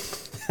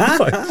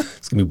 Like,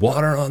 it's going to be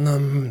water on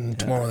them, and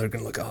tomorrow they're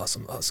going to look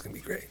awesome. Oh, it's going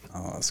to be great.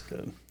 Oh, that's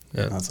good.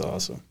 Yeah. That's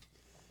awesome.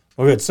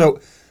 Well, good. So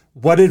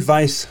what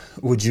advice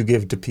would you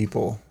give to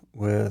people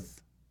who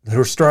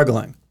are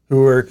struggling,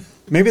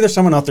 maybe there's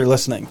someone out there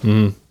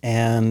listening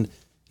and,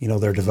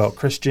 they're a devout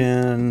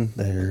Christian,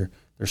 they're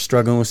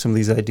struggling with some of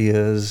these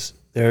ideas,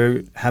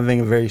 they're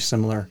having a very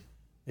similar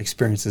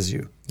experience as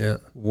you. Yeah.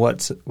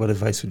 What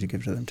advice would you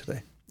give to them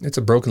today? It's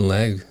a broken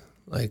leg.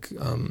 Like,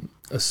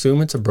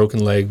 assume it's a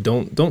broken leg.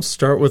 Don't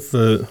start with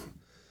the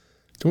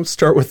don't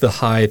start with the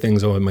high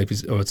things. Oh, it might be,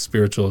 it's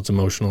spiritual, it's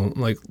emotional.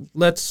 Like,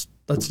 let's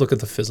look at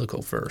the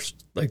physical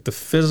first. Like, the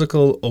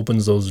physical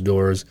opens those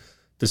doors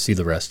to see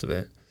the rest of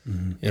it.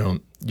 Mm-hmm. You know,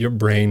 your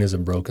brain is a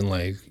broken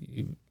leg.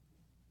 You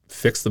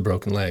fix the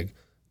broken leg,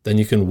 then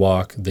you can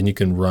walk, then you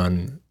can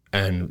run,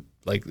 and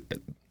like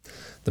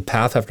the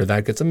path after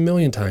that gets a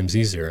million times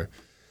easier.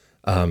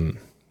 You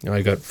know,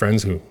 I got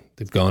friends who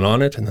they've gone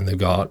on it and then they've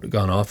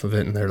gone off of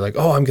it, and they're like,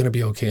 "Oh, I'm going to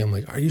be okay." I'm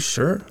like, "Are you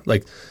sure?"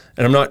 Like,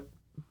 and I'm not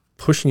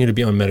pushing you to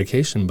be on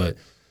medication, but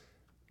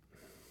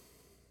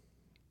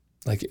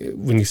like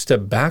when you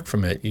step back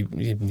from it, you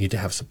need to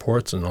have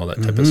supports and all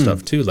that type of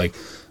stuff too. Like,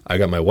 I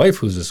got my wife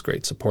who's this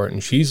great support,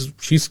 and she's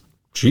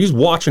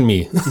watching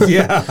me.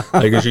 Yeah.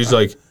 Like, she's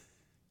like,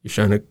 "You're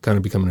trying to kind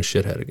of becoming a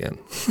shithead again."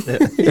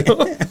 You know?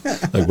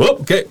 Like, whoa,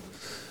 okay.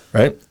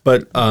 Right.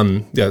 But,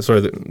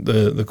 sorry,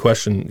 the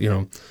question,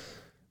 you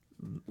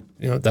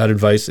know, that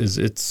advice is,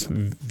 it's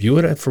view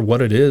it for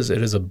what it is.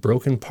 It is a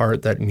broken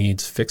part that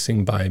needs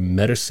fixing by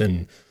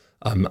medicine,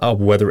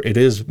 whether it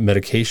is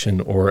medication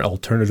or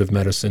alternative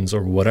medicines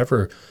or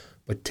whatever,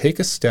 but take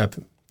a step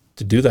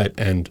to do that.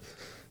 And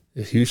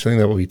a huge thing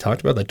that we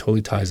talked about that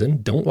totally ties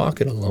in, don't walk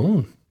it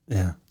alone.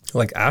 Yeah.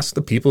 Like, ask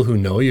the people who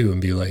know you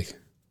and be like,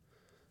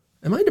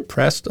 "Am I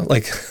depressed?"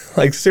 Like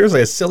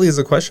seriously, as silly as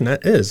the question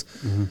that is,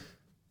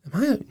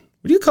 would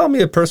you call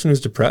me a person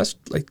who's depressed?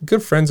 Like,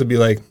 good friends would be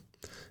like,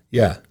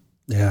 "Yeah.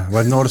 Yeah, well,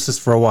 I've noticed this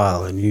for a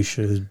while, and you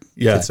should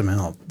get some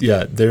help."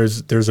 Yeah,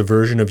 there's a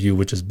version of you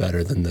which is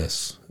better than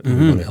this, and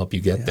we want to help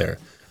you get there.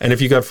 And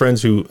if you got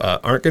friends who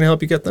aren't going to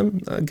help you get them,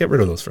 get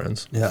rid of those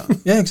friends. Yeah,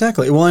 yeah,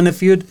 exactly. Well, and if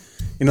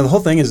the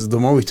whole thing is, the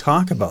more we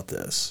talk about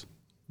this,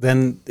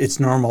 then it's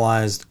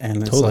normalized,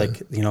 and it's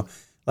like, you know,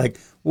 like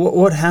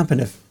what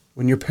happened if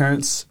when your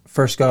parents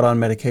first got on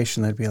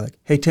medication, they'd be like,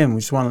 "Hey, Tim,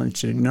 we just want to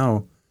let you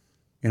know,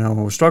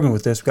 we're struggling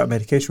with this. We got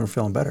medication. We're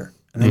feeling better."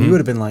 And then you would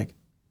have been like,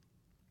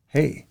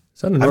 "Hey,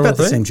 I've got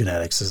the same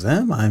genetics as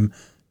them.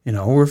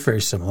 We're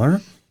very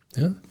similar.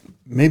 Yeah,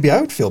 maybe I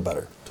would feel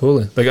better."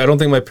 Totally. Like, I don't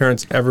think my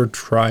parents ever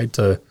tried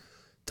to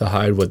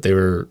hide what they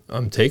were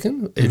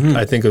taking.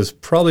 I think it was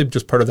probably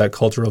just part of that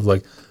culture of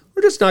like,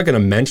 we're just not going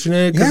to mention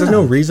it because there's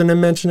no reason to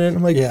mention it.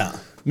 I'm like,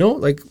 no,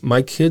 like,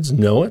 my kids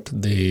know it.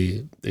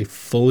 They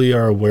fully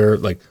are aware.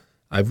 Like,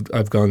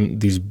 I've gone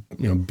these,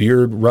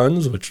 beard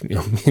runs, which, me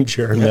and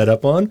Jared met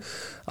up on.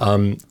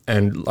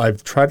 And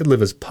I've tried to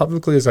live as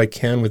publicly as I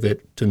can with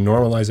it to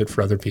normalize it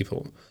for other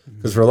people.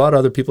 Because for a lot of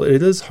other people,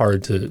 it is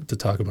hard to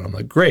talk about. I'm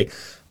like, great,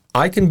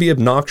 I can be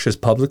obnoxious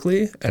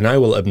publicly, and I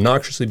will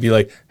obnoxiously be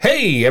like,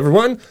 "Hey,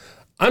 everyone,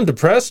 I'm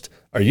depressed.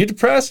 Are you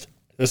depressed?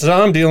 This is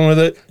how I'm dealing with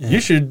it. Yeah. You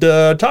should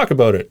talk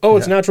about it. Oh,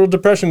 it's Natural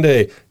Depression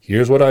Day.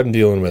 Here's what I'm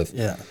dealing with."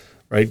 Yeah.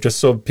 Right? Just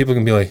so people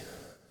can be like,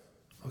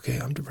 "Okay,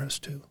 I'm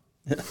depressed too."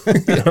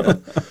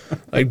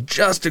 Like,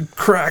 just to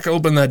crack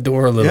open that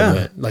door a little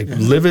bit. Like,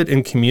 live it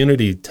in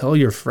community. Tell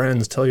your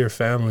friends, tell your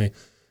family.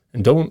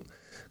 And don't,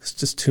 it's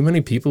just too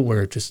many people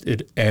where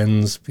it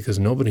ends because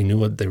nobody knew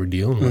what they were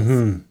dealing with.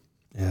 Mm-hmm.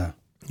 Yeah.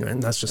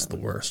 And that's just the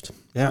worst.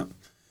 Yeah.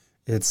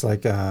 It's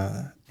like,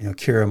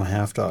 Kira, my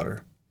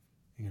half-daughter,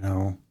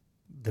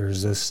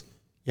 there's this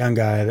young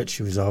guy that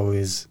she was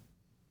always,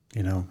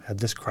 had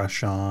this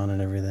crush on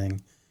and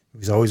everything. He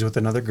was always with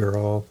another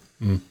girl.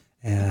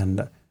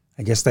 And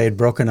I guess they had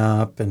broken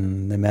up,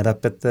 and they met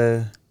up at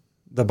the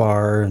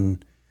bar,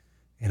 and,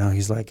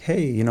 he's like,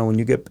 "Hey, when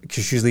you get,"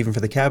 because she's leaving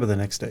for the cabin the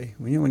next day.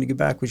 When you get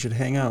back, we should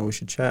hang out, we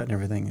should chat and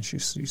everything. And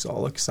she's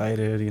all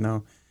excited,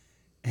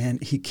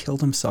 and he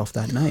killed himself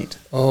that night.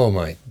 Oh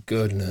my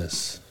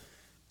goodness.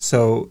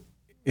 So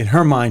in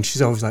her mind,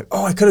 she's always like,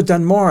 "Oh, I could have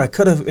done more. I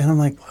could have," and I'm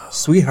like, "Wow.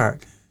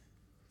 Sweetheart,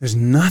 there's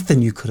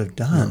nothing you could have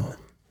done."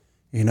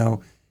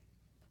 No.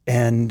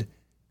 And,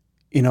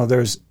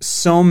 there's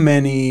so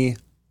many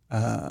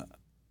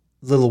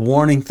little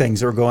warning things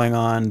that are going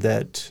on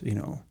that,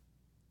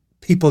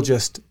 people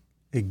just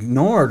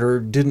ignored or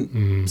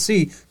didn't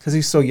see because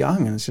he's so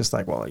young, and it's just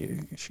like, well, he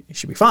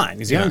should be fine.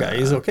 He's a young guy.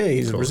 He's okay.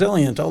 He's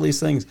resilient, all these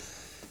things.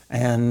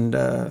 And,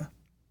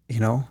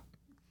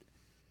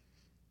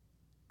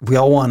 we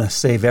all want to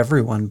save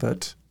everyone,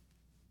 but,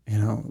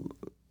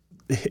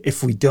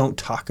 if we don't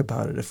talk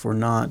about it, if we're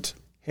not,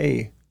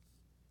 hey,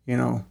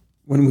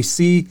 when we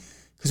see,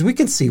 because we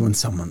can see when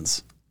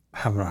someone's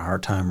having a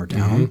hard time or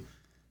down,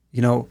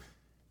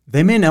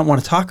 they may not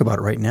want to talk about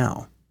it right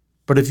now.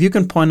 But if you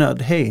can point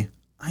out, "Hey,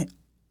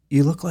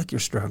 you look like you're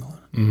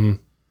struggling.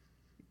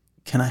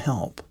 Can I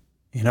help?"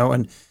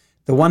 And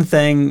the one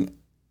thing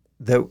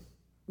that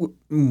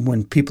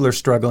when people are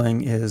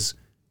struggling is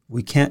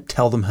we can't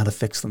tell them how to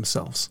fix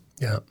themselves.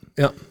 Yeah.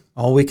 Yeah.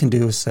 All we can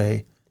do is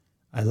say,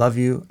 "I love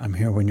you. I'm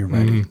here when you're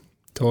ready."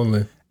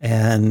 Totally.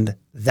 And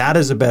that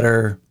is a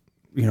better,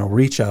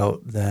 reach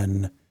out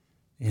than,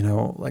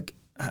 like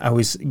I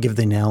always give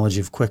the analogy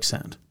of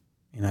quicksand.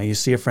 You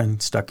see a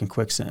friend stuck in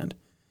quicksand,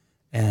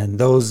 and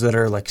those that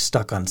are like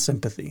stuck on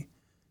sympathy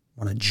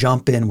want to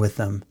jump in with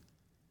them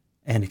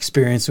and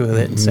experience with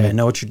it and say, "I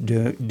know what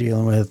you're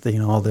dealing with,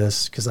 all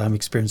this, because I'm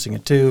experiencing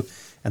it too."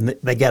 And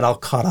they get all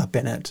caught up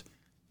in it.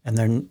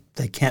 and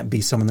they can't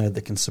be someone there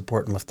that can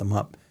support and lift them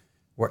up.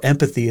 Where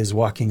empathy is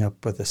walking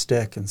up with a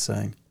stick and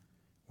saying,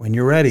 when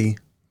you're ready,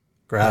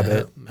 grab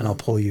it and I'll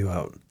pull you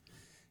out.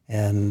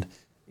 And,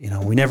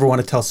 we never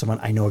want to tell someone,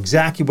 I know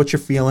exactly what you're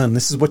feeling.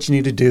 This is what you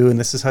need to do. And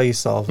this is how you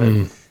solve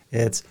it.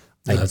 It's,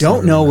 I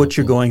don't know what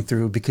you're going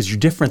through because you're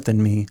different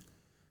than me.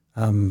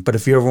 But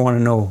if you ever want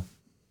to know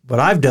what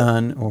I've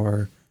done,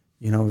 or,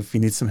 if you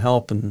need some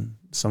help and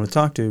someone to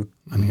talk to,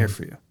 I'm here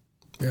for you.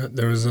 Yeah.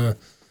 There was a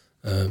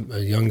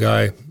young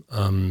guy,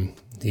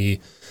 he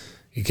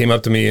came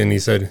up to me and he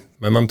said,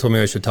 my mom told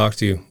me I should talk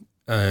to you,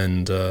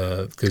 and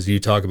because you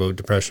talk about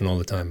depression all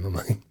the time. I'm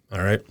like,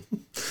 all right.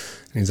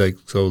 And he's like,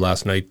 so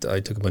last night I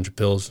took a bunch of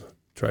pills,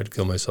 tried to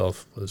kill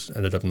myself,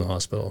 ended up in the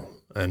hospital.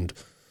 And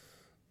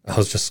I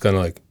was just kind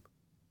of like,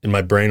 in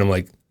my brain, I'm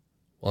like,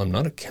 well, I'm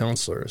not a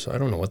counselor, so I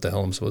don't know what the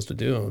hell I'm supposed to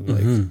do. I'm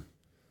like,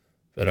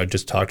 but I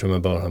just talked to him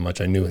about how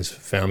much I knew his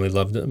family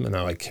loved him and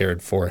how I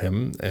cared for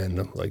him, and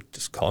I'm like,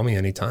 just call me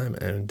anytime.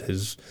 And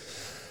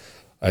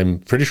I'm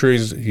pretty sure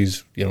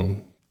he's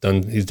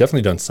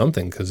definitely done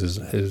something, because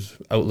his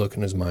outlook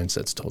and his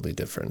mindset's totally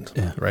different,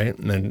 right?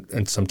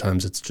 And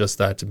sometimes it's just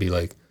that, to be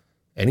like,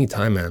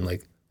 anytime, man.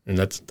 Like, and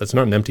that's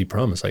not an empty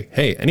promise. Like,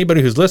 hey,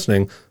 anybody who's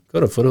listening, go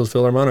to Foothills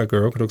Philharmonic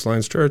or Okotoks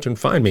Lions Church and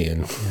find me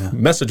and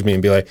message me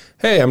and be like,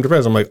 hey, I'm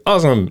depressed. I'm like,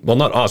 awesome. Well,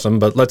 not awesome,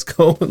 but let's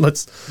go.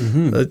 Let's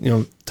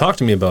talk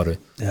to me about it.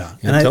 Yeah,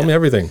 and tell me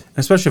everything.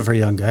 Especially for a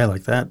young guy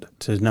like that,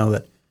 to know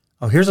that,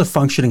 here's a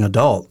functioning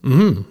adult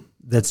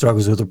that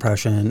struggles with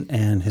depression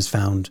and has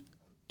found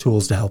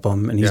tools to help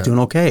him, and he's doing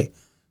okay.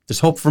 There's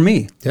hope for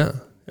me. Yeah,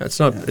 it's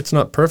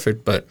not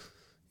perfect, but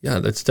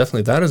that's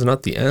definitely, that is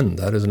not the end.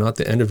 That is not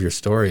the end of your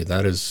story.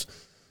 That is,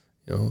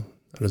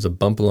 that is a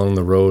bump along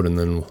the road, and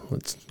then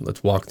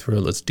let's walk through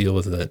it. Let's deal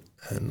with it,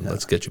 and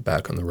let's get you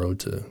back on the road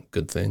to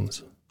good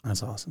things.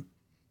 That's awesome.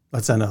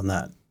 Let's end on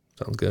that.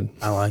 Sounds good.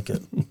 I like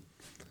it.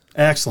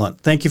 Excellent.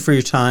 Thank you for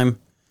your time.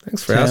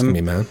 Thanks for asking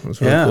me, man. It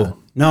was really cool.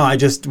 No,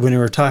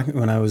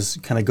 when I was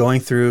kind of going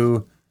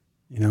through,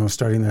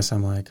 starting this,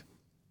 I'm like,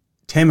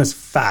 Tim is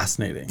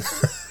fascinating.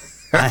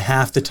 I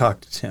have to talk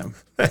to Tim.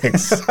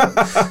 Thanks.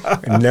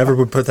 I never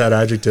would put that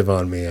adjective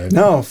on me.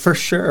 No, for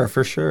sure.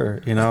 It's one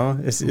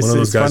of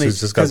those guys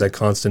who's just got that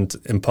constant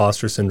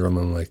imposter syndrome.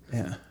 I'm like,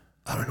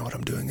 I don't know what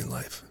I'm doing in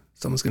life.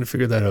 Someone's going to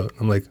figure that out.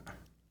 I'm like,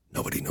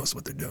 nobody knows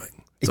what they're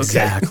doing. It's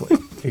exactly.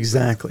 Okay.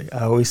 Exactly.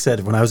 I always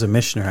said, when I was a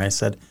missionary, I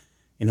said,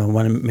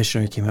 one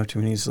missionary came up to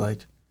me and he's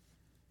like,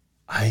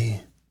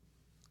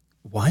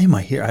 why am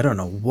I here? I don't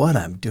know what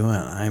I'm doing.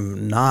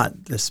 I'm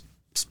not this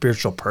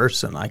spiritual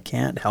person. I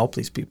can't help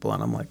these people.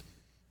 And I'm like,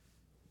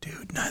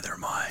 dude, neither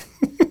am I.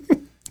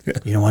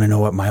 You don't want to know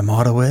what my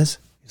motto is?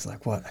 He's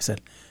like, what? I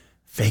said,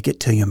 fake it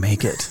till you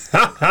make it.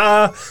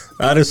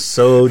 That is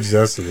so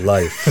just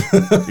life.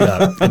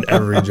 In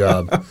every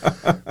job.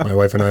 My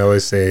wife and I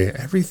always say,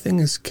 everything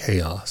is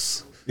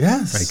chaos.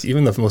 Yes. Like,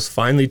 even the most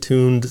finely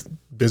tuned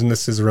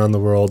businesses around the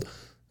world,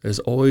 there's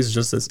always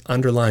just this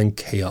underlying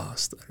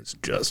chaos that is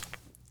just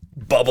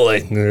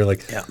bubbling. And they're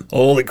like,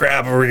 holy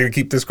crap, are we going to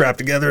keep this crap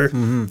together?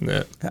 Mm-hmm.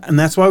 Yeah. And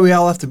that's why we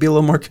all have to be a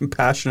little more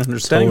compassionate and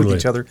understanding with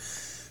each other,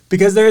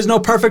 because there is no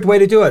perfect way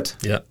to do it.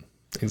 Yeah,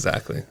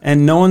 exactly.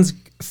 And no one's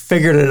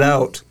figured it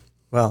out.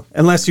 Well,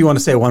 unless you want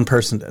to say one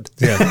person did.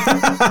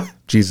 Yeah.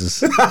 Jesus.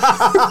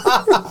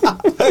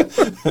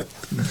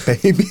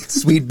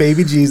 Sweet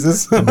baby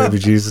Jesus. Baby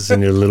Jesus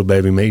in your little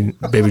baby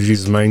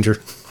Jesus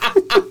manger.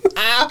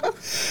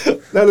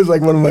 That is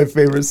like one of my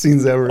favorite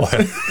scenes ever.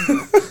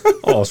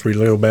 Oh, sweet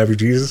little baby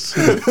Jesus.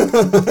 Is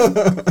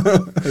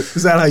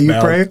that how you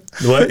pray?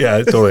 What?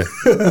 Yeah, totally.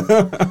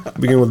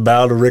 Begin with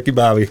bow to Ricky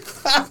Bobby.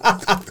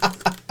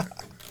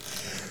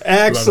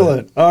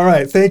 Excellent. All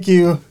right. Thank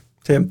you,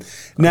 Tim.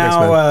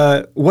 Now,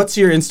 thanks, what's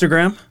your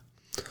Instagram?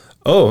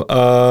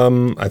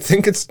 I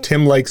think it's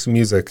Tim Likes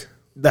Music.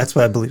 That's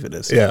what I believe it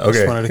is. Yeah, okay.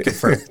 Just wanted to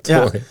confirm.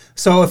 Totally. Yeah.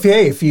 So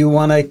if you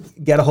want to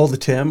get a hold of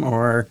Tim,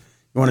 or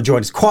you want to join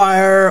his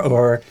choir,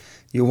 or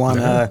you want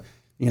to,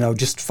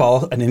 just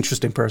follow an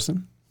interesting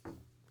person,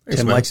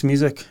 Tim Likes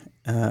Music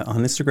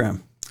on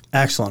Instagram.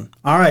 Excellent.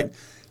 All right.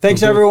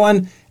 Thanks,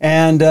 everyone.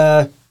 And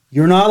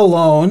you're not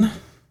alone.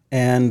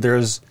 And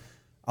there's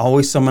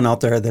always someone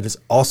out there that is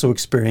also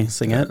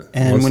experiencing it.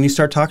 And when you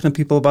start talking to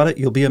people about it,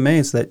 you'll be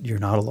amazed that you're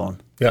not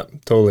alone. Yeah,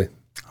 totally.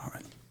 All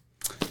right.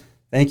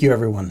 Thank you,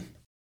 everyone.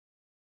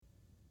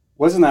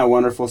 Wasn't that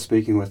wonderful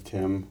speaking with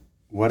Tim?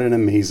 What an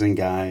amazing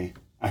guy.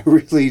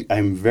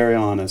 I'm very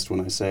honest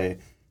when I say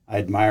I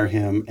admire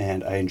him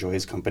and I enjoy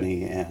his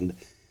company and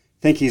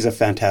think he's a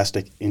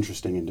fantastic,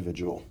 interesting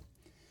individual.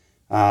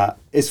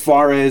 As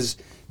far as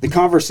the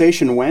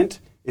conversation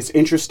went, it's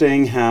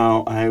interesting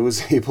how I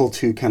was able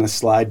to kind of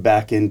slide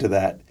back into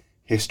that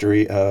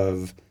history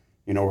of,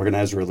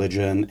 organized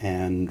religion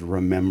and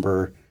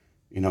remember,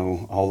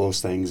 all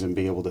those things and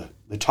be able to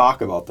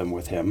talk about them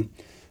with him.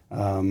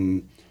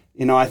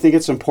 I think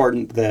it's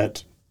important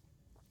that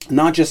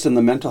not just in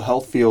the mental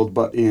health field,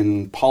 but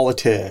in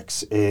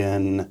politics,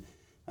 in,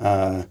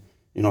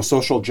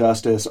 social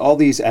justice, all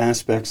these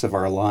aspects of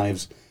our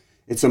lives,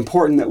 it's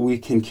important that we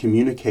can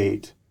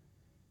communicate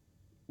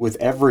with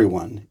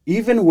everyone,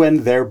 even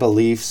when their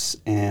beliefs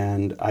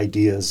and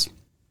ideas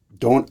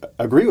don't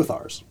agree with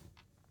ours.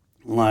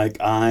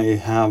 Like, I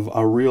have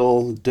a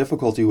real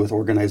difficulty with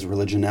organized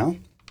religion now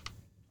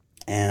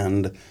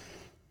and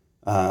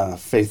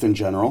faith in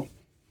general.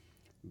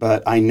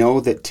 But I know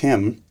that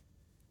Tim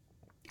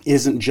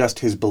isn't just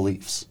his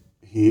beliefs.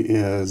 He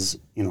is,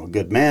 a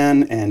good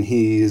man, and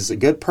he's a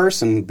good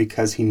person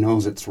because he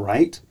knows it's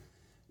right,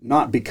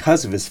 not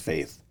because of his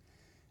faith.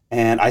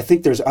 And I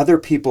think there's other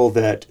people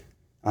that,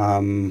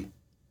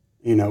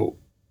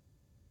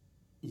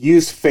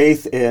 use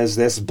faith as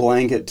this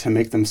blanket to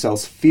make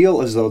themselves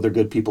feel as though they're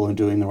good people and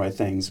doing the right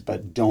things,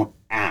 but don't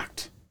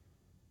act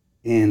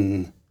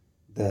in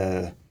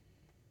the,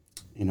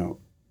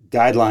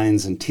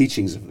 guidelines and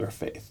teachings of their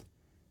faith.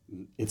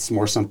 It's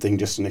more something,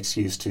 just an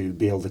excuse to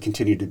be able to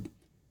continue to,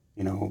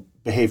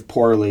 behave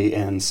poorly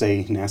and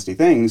say nasty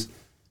things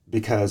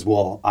because,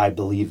 well, I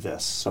believe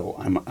this, so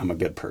I'm a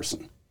good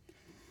person.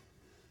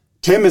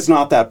 Tim is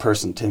not that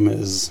person. Tim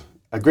is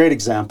a great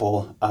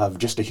example of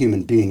just a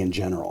human being in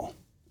general.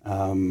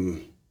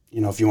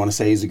 If you want to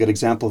say he's a good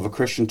example of a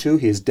Christian too,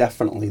 he is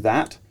definitely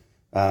that.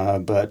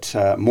 But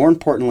more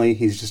importantly,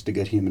 he's just a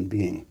good human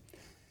being.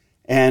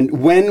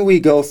 And when we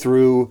go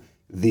through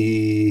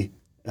the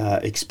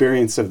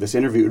experience of this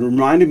interview, it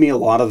reminded me a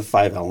lot of the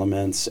 5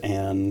 elements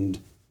and,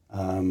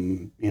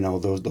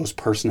 those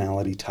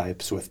personality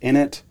types within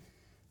it.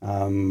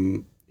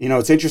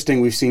 It's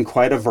interesting. We've seen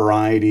quite a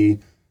variety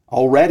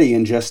already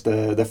in just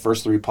the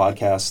first 3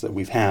 podcasts that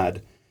we've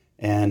had.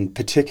 And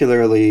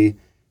particularly,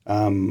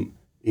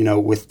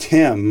 with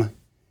Tim,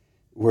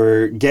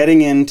 we're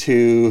getting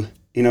into,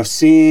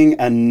 seeing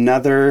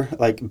another,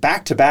 like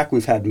back to back,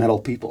 we've had metal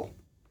people.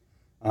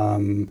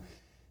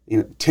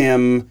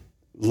 Tim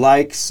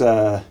likes,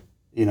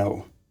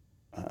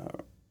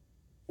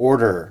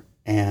 order,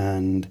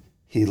 and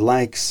he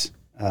likes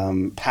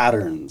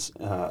patterns.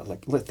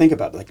 Think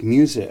about it, like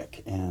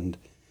music and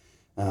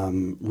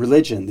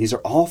religion. These are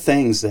all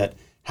things that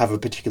have a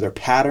particular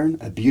pattern,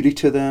 a beauty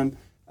to them,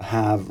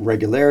 have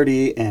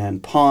regularity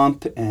and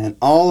pomp, and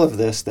all of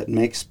this that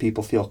makes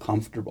people feel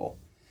comfortable.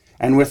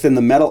 And within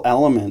the metal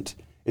element,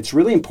 it's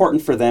really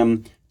important for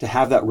them to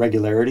have that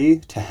regularity,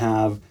 to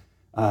have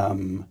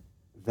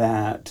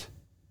that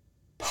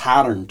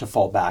pattern to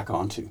fall back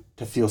onto,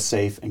 to feel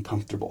safe and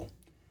comfortable.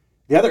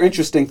 The other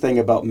interesting thing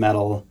about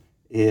metal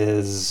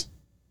is,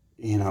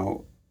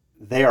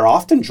 they are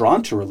often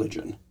drawn to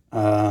religion.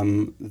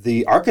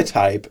 The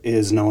archetype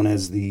is known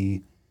as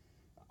the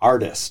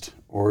artist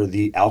or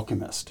the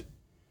alchemist.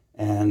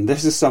 And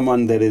this is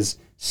someone that is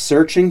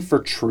searching for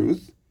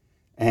truth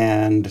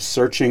and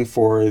searching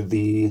for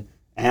the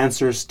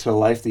answers to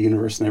life, the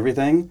universe, and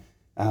everything.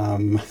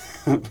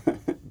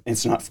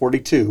 It's not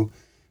 42,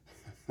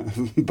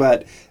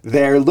 but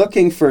they're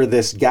looking for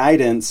this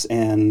guidance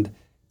and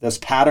those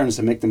patterns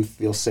that make them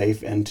feel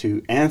safe and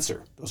to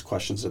answer those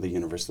questions of the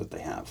universe that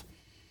they have.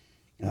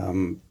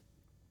 And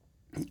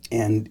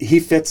he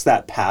fits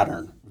that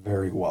pattern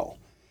very well.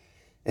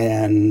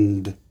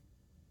 And,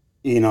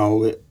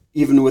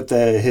 even with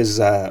his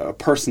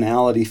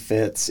personality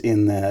fits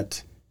in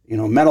that,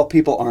 metal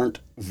people aren't,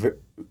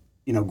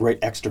 great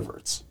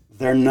extroverts.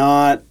 They're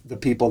not the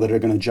people that are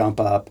going to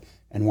jump up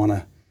and want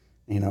to,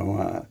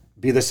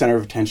 be the center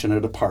of attention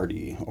at a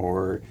party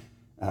or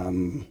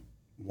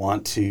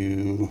want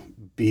to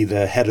be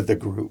the head of the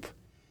group.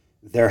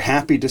 They're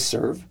happy to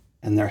serve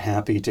and they're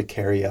happy to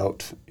carry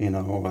out,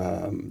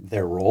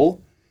 their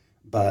role,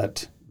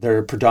 but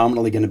they're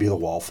predominantly going to be the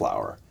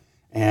wallflower.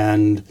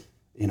 And,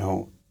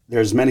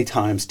 there's many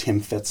times Tim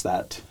fits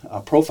that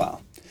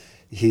profile.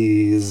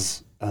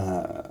 He's,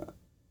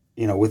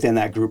 within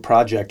that group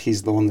project,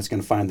 he's the one that's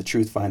going to find the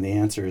truth, find the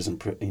answers,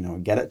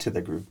 and, get it to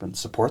the group and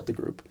support the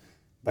group.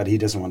 But he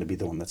doesn't want to be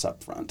the one that's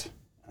up front.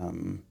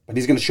 But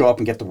he's going to show up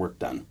and get the work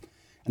done.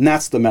 And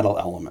that's the metal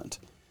element.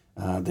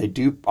 They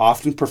do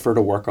often prefer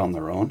to work on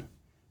their own.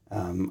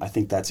 I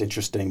think that's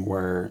interesting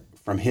where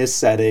from his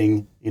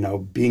setting,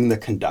 being the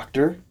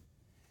conductor,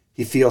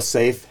 he feels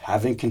safe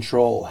having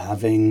control,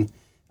 having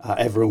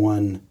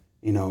everyone,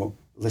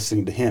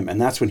 listening to him.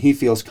 And that's when he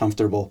feels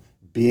comfortable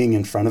being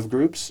in front of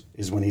groups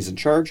is when he's in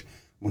charge.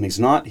 When he's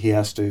not, he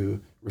has to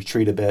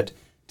retreat a bit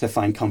to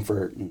find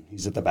comfort, and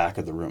he's at the back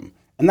of the room.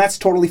 And that's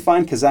totally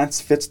fine because that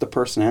fits the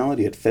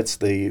personality. It fits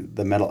the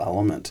metal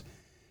element.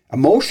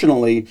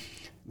 Emotionally,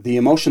 the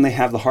emotion they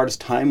have the hardest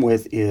time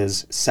with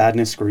is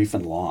sadness, grief,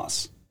 and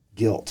loss.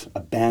 Guilt.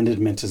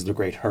 Abandonment is the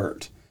great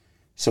hurt.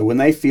 So when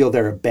they feel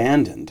they're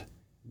abandoned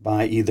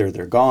by either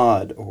their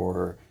God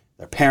or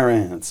their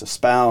parents, a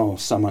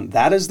spouse, someone,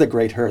 that is the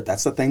great hurt.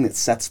 That's the thing that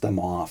sets them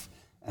off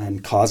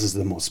and causes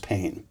the most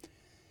pain.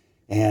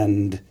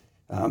 And,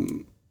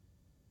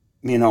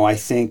 I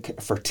think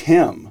for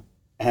Tim,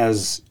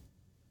 as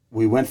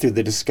we went through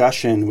the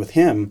discussion with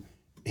him,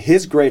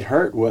 his great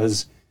hurt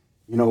was,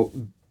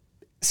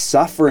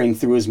 suffering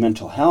through his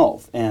mental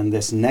health and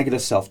this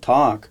negative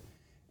self-talk.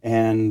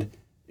 And,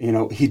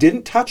 he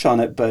didn't touch on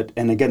it, but,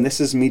 and again, this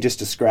is me just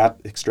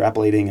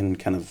extrapolating and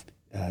kind of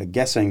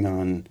guessing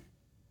on,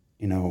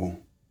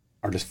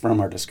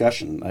 our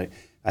discussion.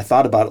 I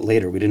thought about it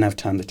later. We didn't have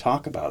time to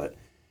talk about it.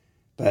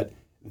 But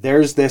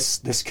there's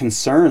this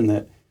concern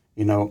that,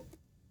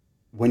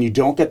 when you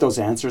don't get those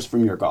answers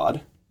from your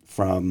God,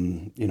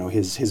 from,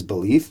 his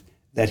belief,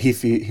 that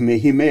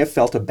he may have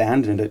felt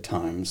abandoned at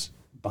times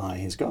by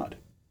his God.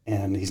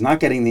 And he's not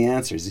getting the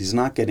answers. He's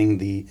not getting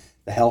the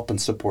help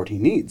and support he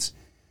needs.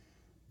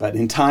 But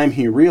in time,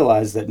 he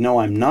realized that, no,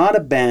 I'm not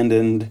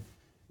abandoned.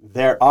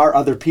 There are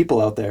other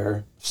people out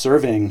there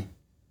serving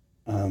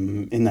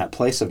in that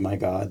place of my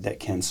God that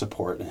can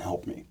support and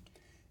help me.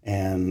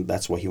 And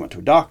that's why he went to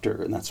a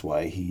doctor, and that's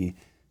why he,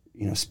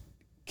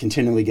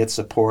 continually gets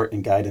support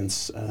and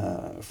guidance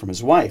from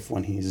his wife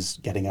when he's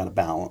getting out of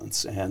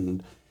balance.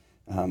 And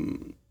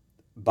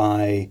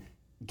by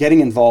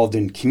getting involved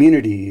in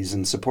communities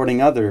and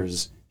supporting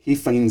others, he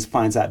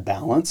finds that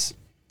balance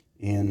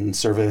in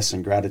service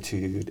and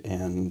gratitude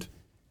and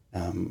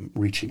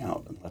reaching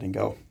out and letting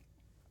go.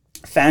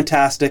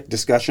 Fantastic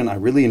discussion. I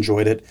really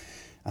enjoyed it.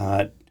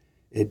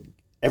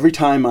 Every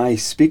time I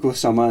speak with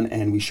someone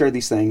and we share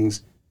these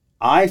things,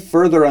 I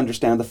further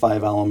understand the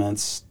 5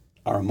 elements,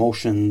 our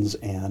emotions,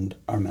 and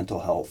our mental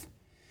health.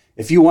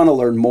 If you want to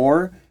learn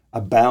more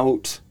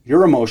about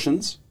your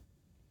emotions,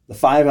 the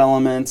 5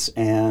 elements,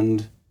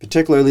 and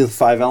particularly the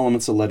 5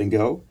 elements of letting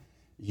go,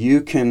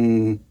 you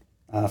can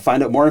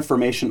find out more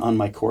information on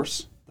my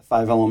course, The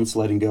 5 Elements of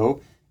Letting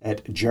Go,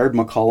 at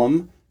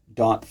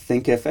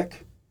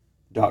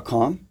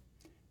jaredmccullum.thinkific.com.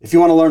 If you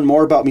want to learn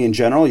more about me in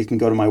general, you can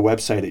go to my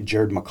website at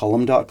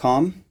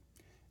jaredmccullum.com.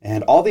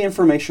 And all the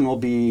information will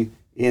be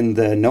in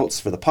the notes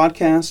for the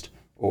podcast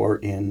or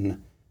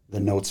in the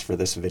notes for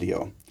this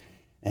video.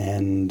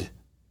 And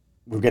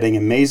we're getting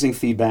amazing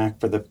feedback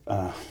from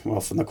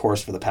the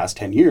course for the past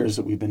 10 years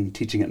that we've been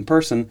teaching it in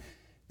person.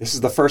 This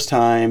is the first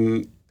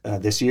time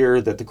this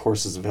year that the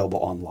course is available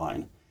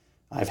online.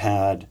 I've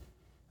had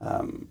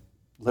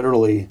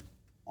literally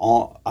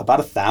about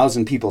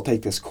 1,000 people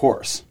take this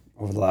course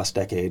over the last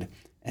decade,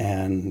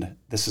 and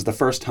this is the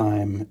first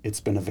time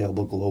it's been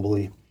available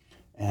globally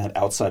and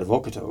outside of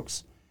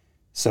Okotoks.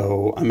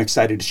 So I'm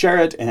excited to share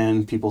it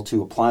and people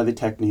to apply the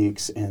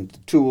techniques and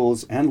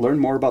tools and learn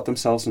more about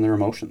themselves and their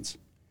emotions.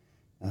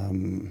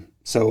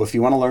 So if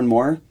you want to learn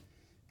more,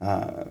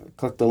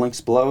 click the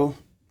links below,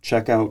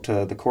 check out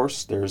the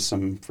course. There's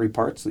some free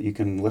parts that you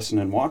can listen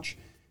and watch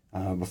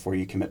before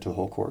you commit to the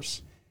whole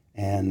course.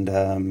 And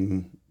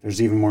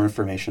there's even more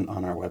information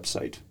on our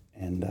website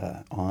and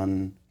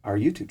on our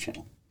YouTube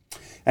channel.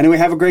 Anyway,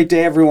 have a great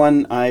day,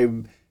 everyone.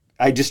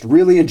 I just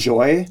really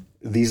enjoy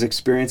these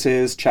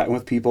experiences, chatting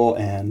with people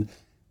and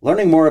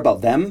learning more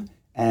about them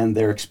and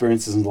their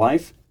experiences in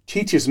life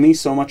teaches me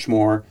so much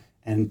more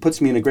and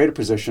puts me in a greater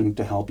position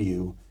to help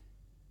you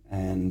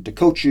and to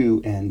coach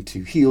you and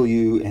to heal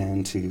you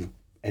and to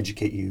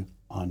educate you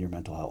on your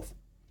mental health.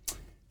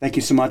 Thank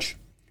you so much.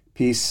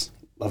 Peace.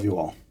 Love you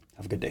all.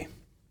 Have a good day.